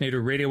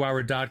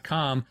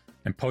ralphnaderradiohour.com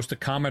and post a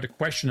comment or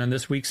question on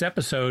this week's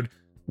episode.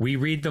 We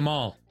read them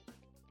all.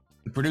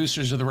 The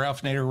producers of the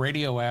Ralph Nader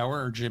Radio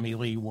Hour are Jimmy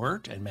Lee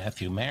Wirt and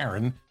Matthew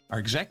Marin. Our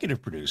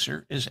executive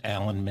producer is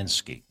Alan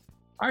Minsky.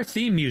 Our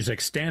theme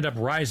music, Stand Up,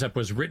 Rise Up,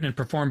 was written and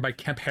performed by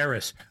Kemp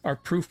Harris. Our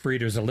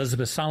proofreader is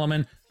Elizabeth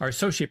Solomon. Our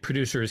associate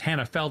producer is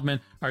Hannah Feldman.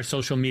 Our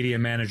social media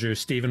manager is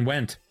Stephen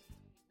Wendt.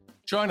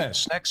 Join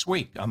us next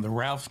week on the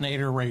Ralph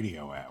Nader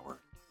Radio Hour.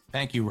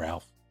 Thank you,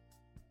 Ralph.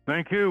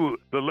 Thank you.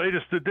 The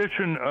latest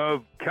edition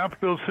of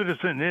Capitol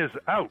Citizen is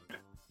out.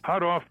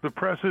 Hot off the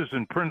presses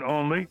and print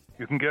only.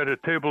 You can get a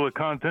table of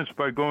contents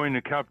by going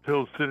to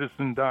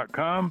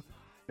capitolcitizen.com.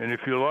 And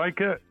if you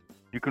like it,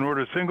 you can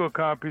order single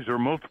copies or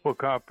multiple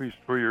copies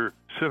for your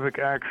civic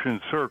action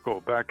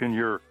circle back in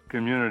your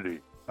community.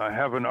 I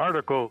have an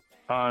article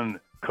on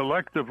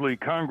collectively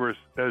Congress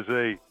as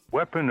a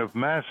weapon of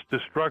mass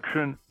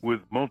destruction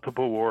with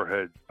multiple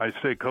warheads. I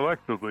say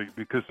collectively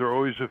because there are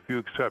always a few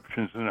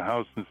exceptions in the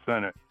House and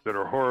Senate that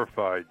are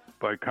horrified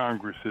by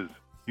Congress's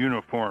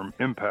uniform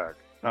impact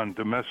on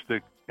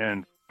domestic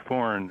and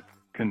foreign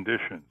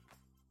conditions.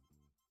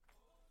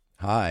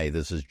 Hi,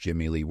 this is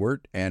Jimmy Lee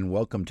Wirt, and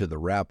welcome to the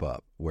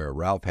Wrap-Up, where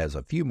Ralph has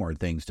a few more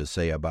things to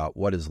say about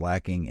what is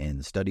lacking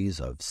in studies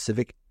of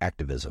civic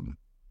activism.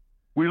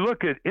 We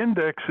look at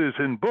indexes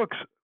in books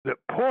that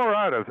pour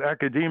out of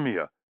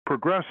academia,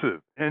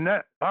 progressive, and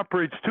that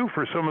operates too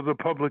for some of the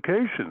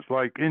publications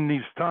like In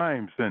These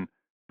Times and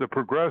The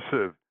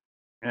Progressive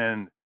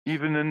and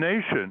even The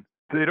Nation.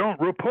 They don't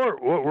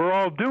report what we're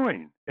all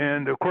doing.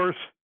 And of course,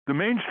 the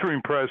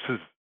mainstream press is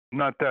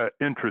not that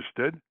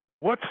interested.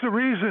 What's the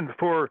reason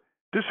for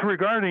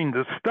disregarding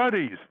the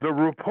studies, the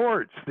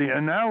reports, the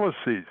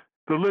analyses,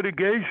 the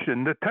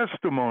litigation, the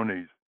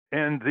testimonies,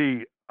 and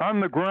the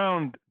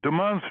on-the-ground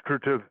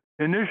demonstrative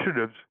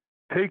initiatives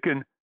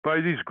taken by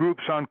these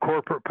groups on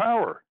corporate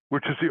power,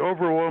 which is the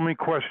overwhelming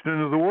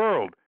question of the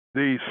world,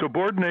 the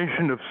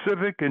subordination of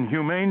civic and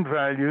humane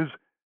values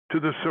to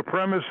the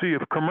supremacy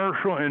of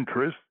commercial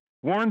interests,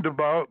 warned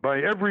about by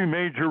every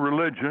major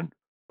religion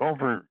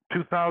over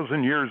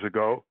 2,000 years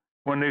ago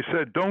when they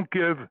said, don't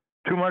give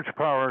too much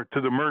power to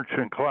the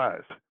merchant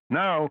class.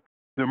 Now,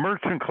 the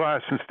merchant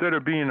class, instead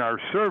of being our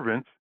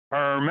servants,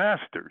 are our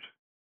masters.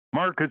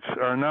 Markets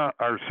are not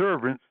our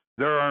servants,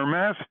 they're our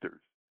masters.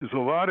 There's a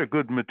lot of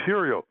good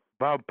material.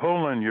 Bob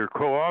Poland, your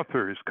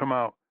co-author, has come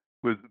out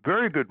with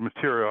very good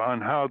material on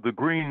how the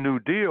Green New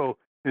Deal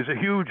is a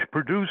huge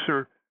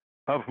producer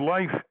of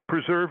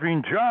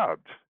life-preserving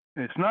jobs.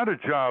 It's not a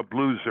job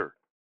loser.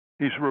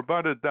 He's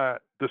rebutted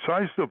that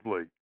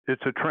decisively.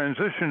 It's a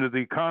transition of the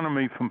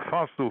economy from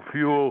fossil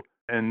fuel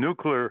and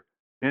nuclear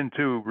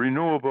into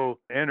renewable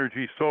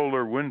energy,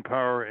 solar, wind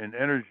power, and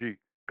energy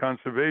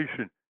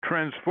conservation,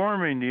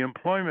 transforming the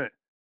employment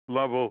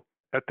level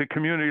at the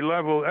community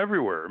level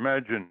everywhere.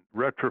 Imagine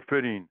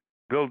retrofitting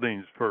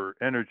buildings for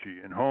energy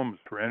and homes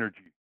for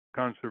energy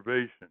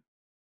conservation.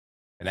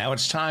 And now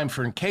it's time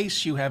for In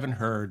Case You Haven't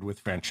Heard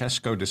with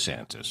Francesco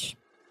DeSantis.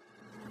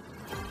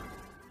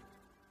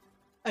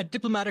 A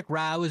diplomatic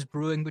row is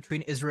brewing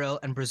between Israel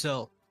and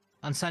Brazil.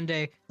 On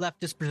Sunday,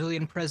 leftist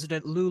Brazilian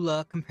President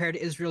Lula compared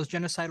Israel's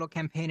genocidal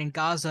campaign in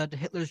Gaza to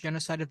Hitler's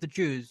genocide of the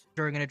Jews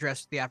during an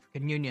address to the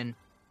African Union.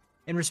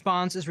 In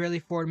response, Israeli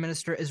Foreign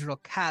Minister Israel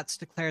Katz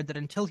declared that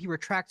until he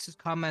retracts his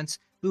comments,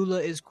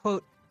 Lula is,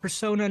 quote,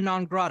 persona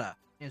non grata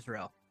in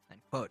Israel, end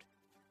quote.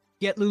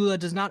 Yet Lula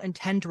does not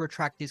intend to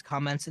retract these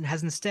comments and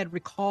has instead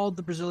recalled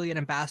the Brazilian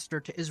ambassador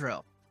to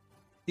Israel.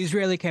 The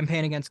Israeli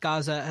campaign against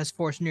Gaza has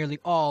forced nearly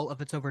all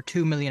of its over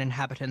 2 million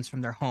inhabitants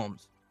from their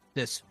homes.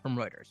 This from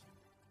Reuters.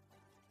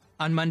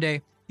 On Monday,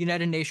 the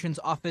United Nations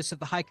Office of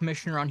the High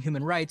Commissioner on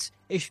Human Rights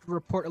issued a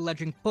report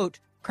alleging, quote,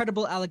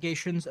 credible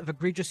allegations of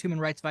egregious human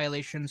rights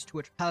violations to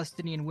which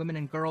Palestinian women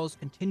and girls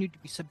continue to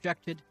be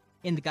subjected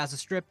in the Gaza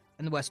Strip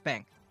and the West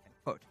Bank, end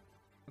quote.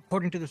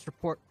 According to this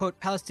report, quote,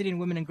 Palestinian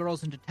women and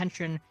girls in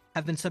detention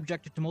have been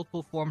subjected to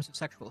multiple forms of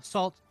sexual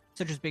assault,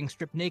 such as being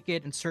stripped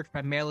naked and searched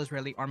by male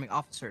Israeli army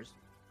officers.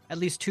 At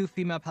least 2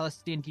 female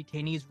Palestinian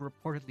detainees were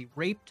reportedly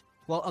raped,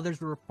 while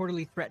others were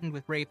reportedly threatened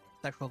with rape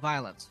and sexual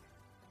violence.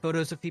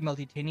 Photos of female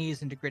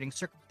detainees in degrading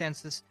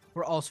circumstances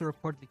were also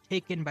reportedly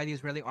taken by the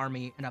Israeli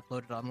army and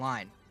uploaded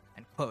online,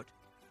 end quote.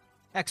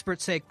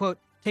 Experts say, quote,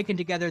 taken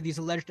together, these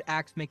alleged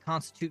acts may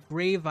constitute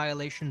grave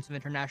violations of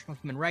international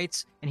human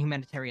rights and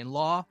humanitarian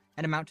law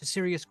and amount to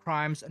serious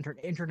crimes under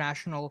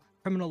international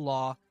criminal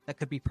law that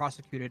could be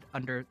prosecuted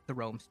under the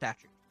Rome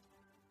Statute.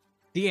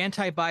 The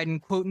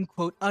anti-Biden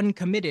quote-unquote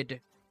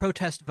uncommitted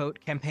protest vote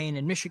campaign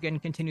in Michigan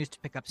continues to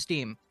pick up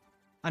steam.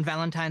 On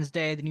Valentine's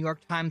Day, the New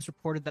York Times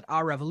reported that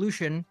Our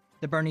Revolution,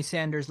 the Bernie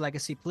Sanders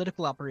legacy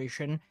political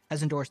operation,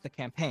 has endorsed the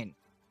campaign.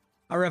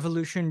 Our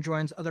Revolution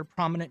joins other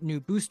prominent new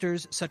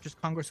boosters, such as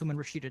Congresswoman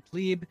Rashida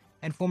Tlaib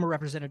and former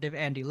Representative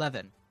Andy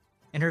Levin.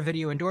 In her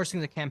video endorsing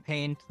the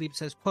campaign, Tlaib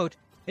says, quote,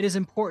 it is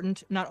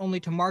important not only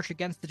to march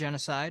against the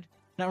genocide,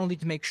 not only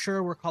to make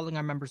sure we're calling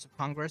our members of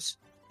Congress,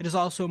 it is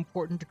also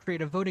important to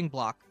create a voting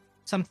bloc,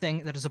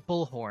 something that is a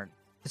bullhorn,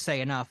 to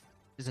say enough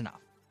is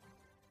enough.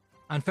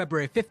 On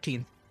February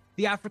 15th,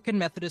 the African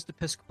Methodist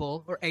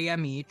Episcopal, or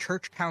AME,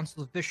 Church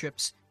Council of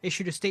Bishops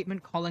issued a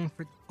statement calling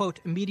for, quote,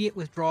 immediate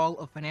withdrawal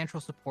of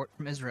financial support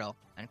from Israel,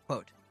 end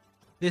quote.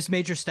 This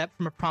major step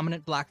from a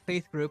prominent black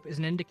faith group is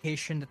an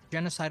indication that the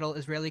genocidal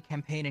Israeli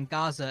campaign in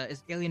Gaza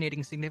is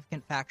alienating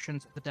significant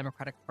factions of the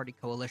Democratic Party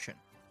coalition.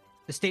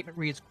 The statement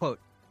reads, quote,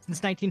 since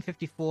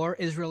 1954,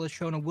 Israel has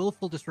shown a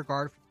willful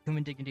disregard for the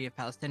human dignity of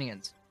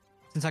Palestinians.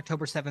 Since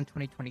October 7,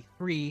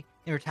 2023,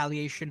 in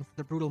retaliation for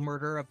the brutal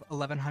murder of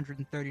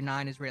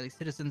 1,139 Israeli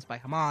citizens by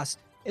Hamas,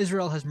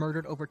 Israel has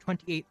murdered over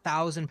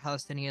 28,000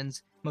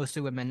 Palestinians,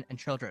 mostly women and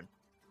children.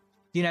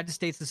 The United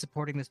States is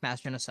supporting this mass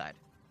genocide.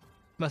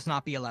 It must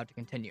not be allowed to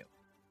continue.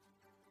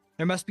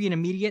 There must be an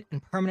immediate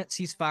and permanent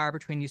ceasefire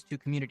between these two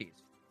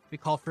communities. We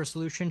call for a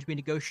solution to be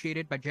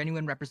negotiated by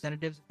genuine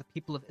representatives of the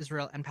people of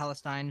Israel and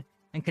Palestine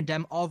and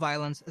condemn all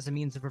violence as a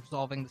means of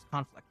resolving this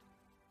conflict.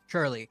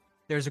 Surely,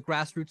 there is a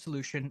grassroots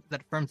solution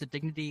that affirms the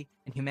dignity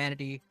and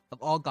humanity of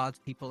all God's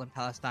people in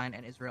Palestine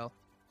and Israel.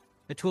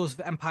 The tools of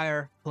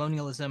empire,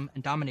 colonialism,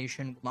 and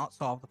domination will not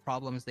solve the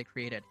problems they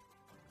created.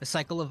 The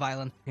cycle of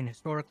violence between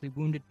historically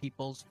wounded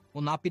peoples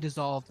will not be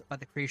dissolved by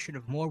the creation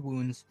of more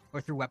wounds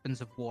or through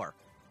weapons of war.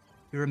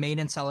 We remain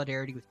in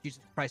solidarity with Jesus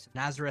Christ of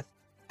Nazareth,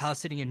 the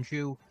Palestinian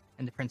Jew,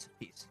 and the Prince of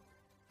Peace.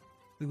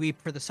 We weep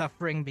for the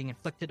suffering being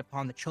inflicted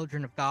upon the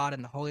children of God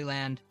in the Holy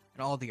Land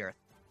and all the earth.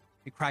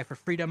 We cry for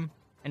freedom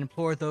and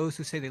implore those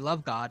who say they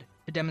love God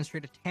to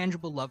demonstrate a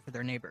tangible love for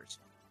their neighbors.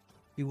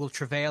 We will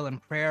travail in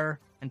prayer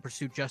and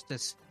pursue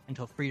justice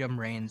until freedom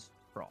reigns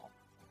for all.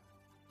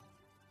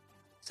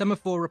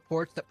 Semaphore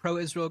reports that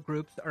pro-Israel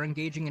groups are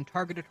engaging in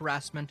targeted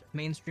harassment of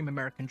mainstream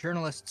American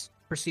journalists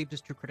perceived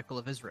as too critical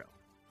of Israel.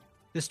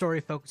 This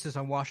story focuses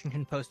on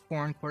Washington Post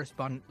foreign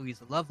correspondent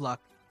Louisa Lovelock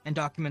and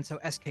documents how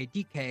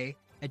SKDK,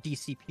 a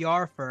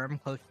DCPR firm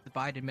close to the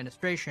Biden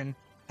administration,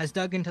 has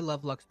dug into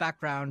Lovelock's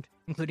background,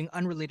 including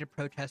unrelated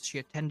protests she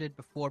attended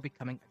before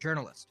becoming a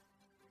journalist.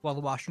 While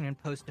the Washington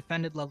Post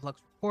defended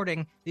Lovelock's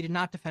reporting, they did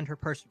not defend her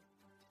personally,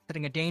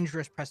 setting a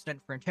dangerous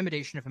precedent for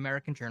intimidation of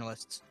American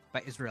journalists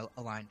by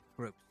Israel-aligned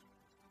groups.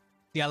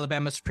 The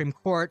Alabama Supreme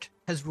Court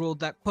has ruled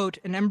that, quote,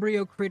 an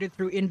embryo created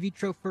through in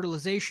vitro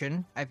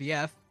fertilization,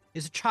 IVF,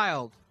 is a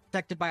child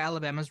protected by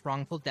Alabama's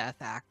Wrongful Death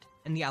Act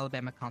and the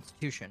Alabama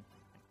Constitution,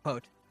 end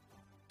quote.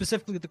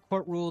 Specifically, the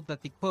court ruled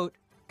that the, quote,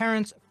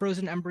 parents of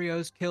frozen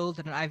embryos killed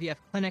at an IVF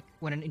clinic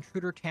when an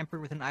intruder tampered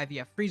with an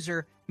IVF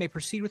freezer may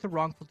proceed with a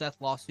wrongful death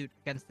lawsuit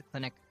against the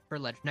clinic for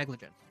alleged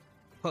negligence.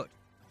 Quote,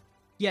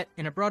 yet,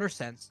 in a broader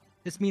sense,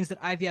 this means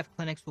that IVF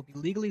clinics will be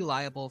legally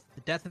liable for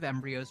the death of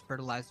embryos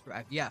fertilized through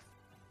IVF,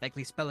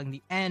 likely spelling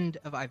the end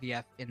of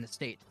IVF in the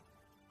state.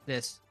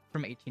 This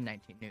from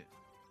 1819 News.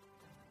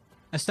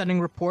 A stunning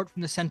report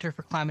from the Center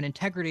for Climate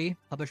Integrity,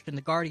 published in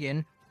The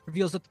Guardian,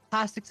 reveals that the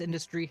plastics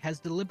industry has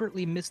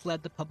deliberately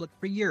misled the public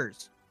for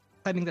years,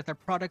 claiming that their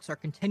products are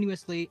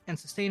continuously and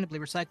sustainably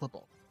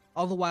recyclable,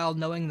 all the while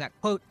knowing that,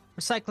 quote,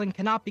 recycling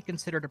cannot be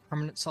considered a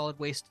permanent solid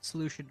waste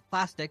solution to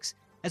plastics,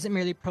 as it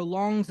merely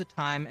prolongs the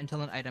time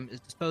until an item is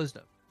disposed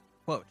of.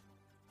 Quote,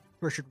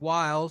 Richard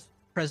Wiles,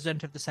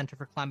 president of the Center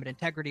for Climate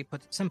Integrity,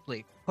 puts it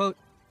simply, quote,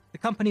 the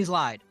companies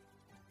lied.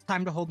 It's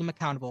time to hold them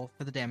accountable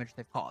for the damage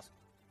they've caused.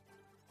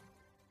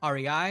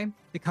 REI,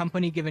 the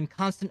company given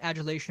constant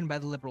adulation by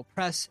the liberal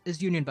press,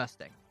 is union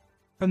busting.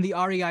 From the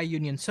REI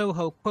Union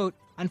Soho, quote,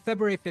 on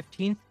February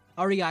 15th,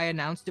 REI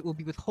announced it will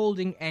be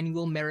withholding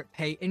annual merit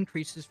pay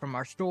increases from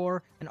our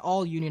store and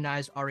all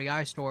unionized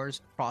REI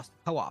stores across the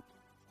co-op.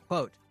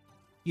 Quote,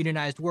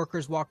 unionized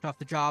workers walked off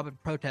the job in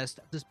protest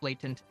of this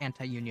blatant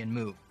anti-union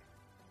move.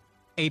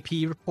 AP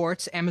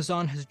reports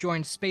Amazon has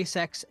joined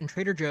SpaceX and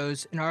Trader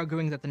Joe's in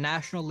arguing that the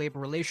National Labor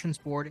Relations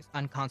Board is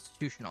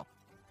unconstitutional.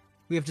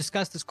 We have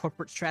discussed this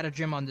corporate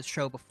stratagem on this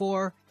show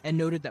before and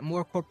noted that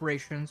more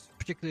corporations,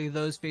 particularly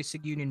those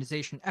facing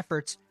unionization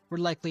efforts, were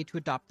likely to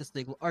adopt this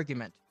legal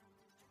argument.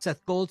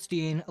 Seth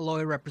Goldstein, a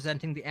lawyer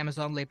representing the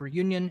Amazon Labor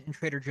Union and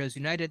Trader Joe's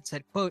United,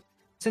 said, quote,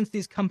 "Since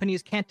these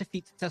companies can't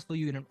defeat successful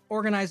union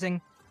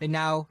organizing, they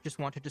now just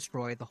want to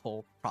destroy the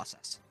whole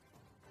process."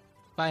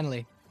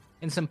 Finally,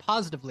 in some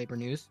positive labor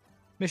news,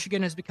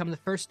 Michigan has become the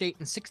first state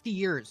in 60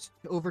 years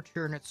to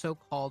overturn its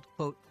so-called,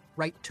 quote,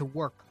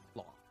 right-to-work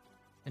law,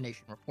 The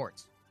Nation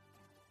reports.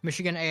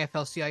 Michigan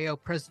AFL-CIO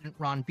President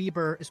Ron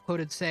Bieber is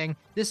quoted saying,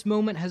 "This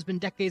moment has been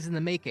decades in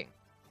the making.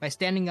 By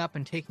standing up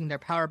and taking their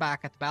power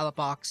back at the ballot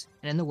box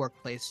and in the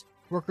workplace,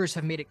 workers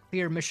have made it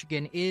clear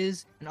Michigan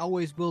is and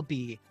always will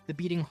be the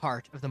beating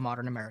heart of the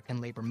modern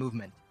American labor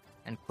movement."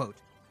 End quote.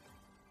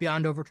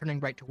 Beyond overturning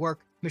right to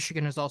work,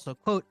 Michigan has also,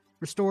 quote,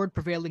 restored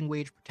prevailing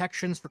wage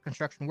protections for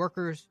construction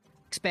workers,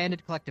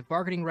 expanded collective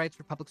bargaining rights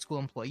for public school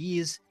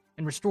employees,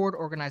 and restored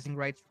organizing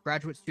rights for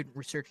graduate student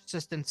research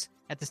assistants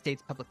at the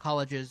state's public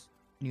colleges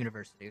and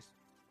universities.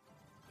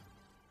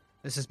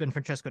 This has been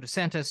Francesco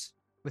DeSantis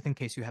with In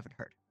Case You Haven't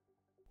Heard.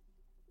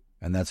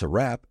 And that's a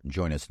wrap.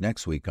 Join us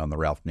next week on the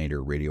Ralph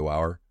Nader Radio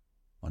Hour.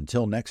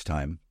 Until next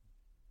time.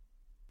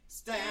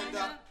 Stand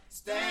up,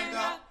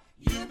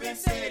 you've been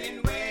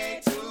sitting,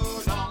 waiting.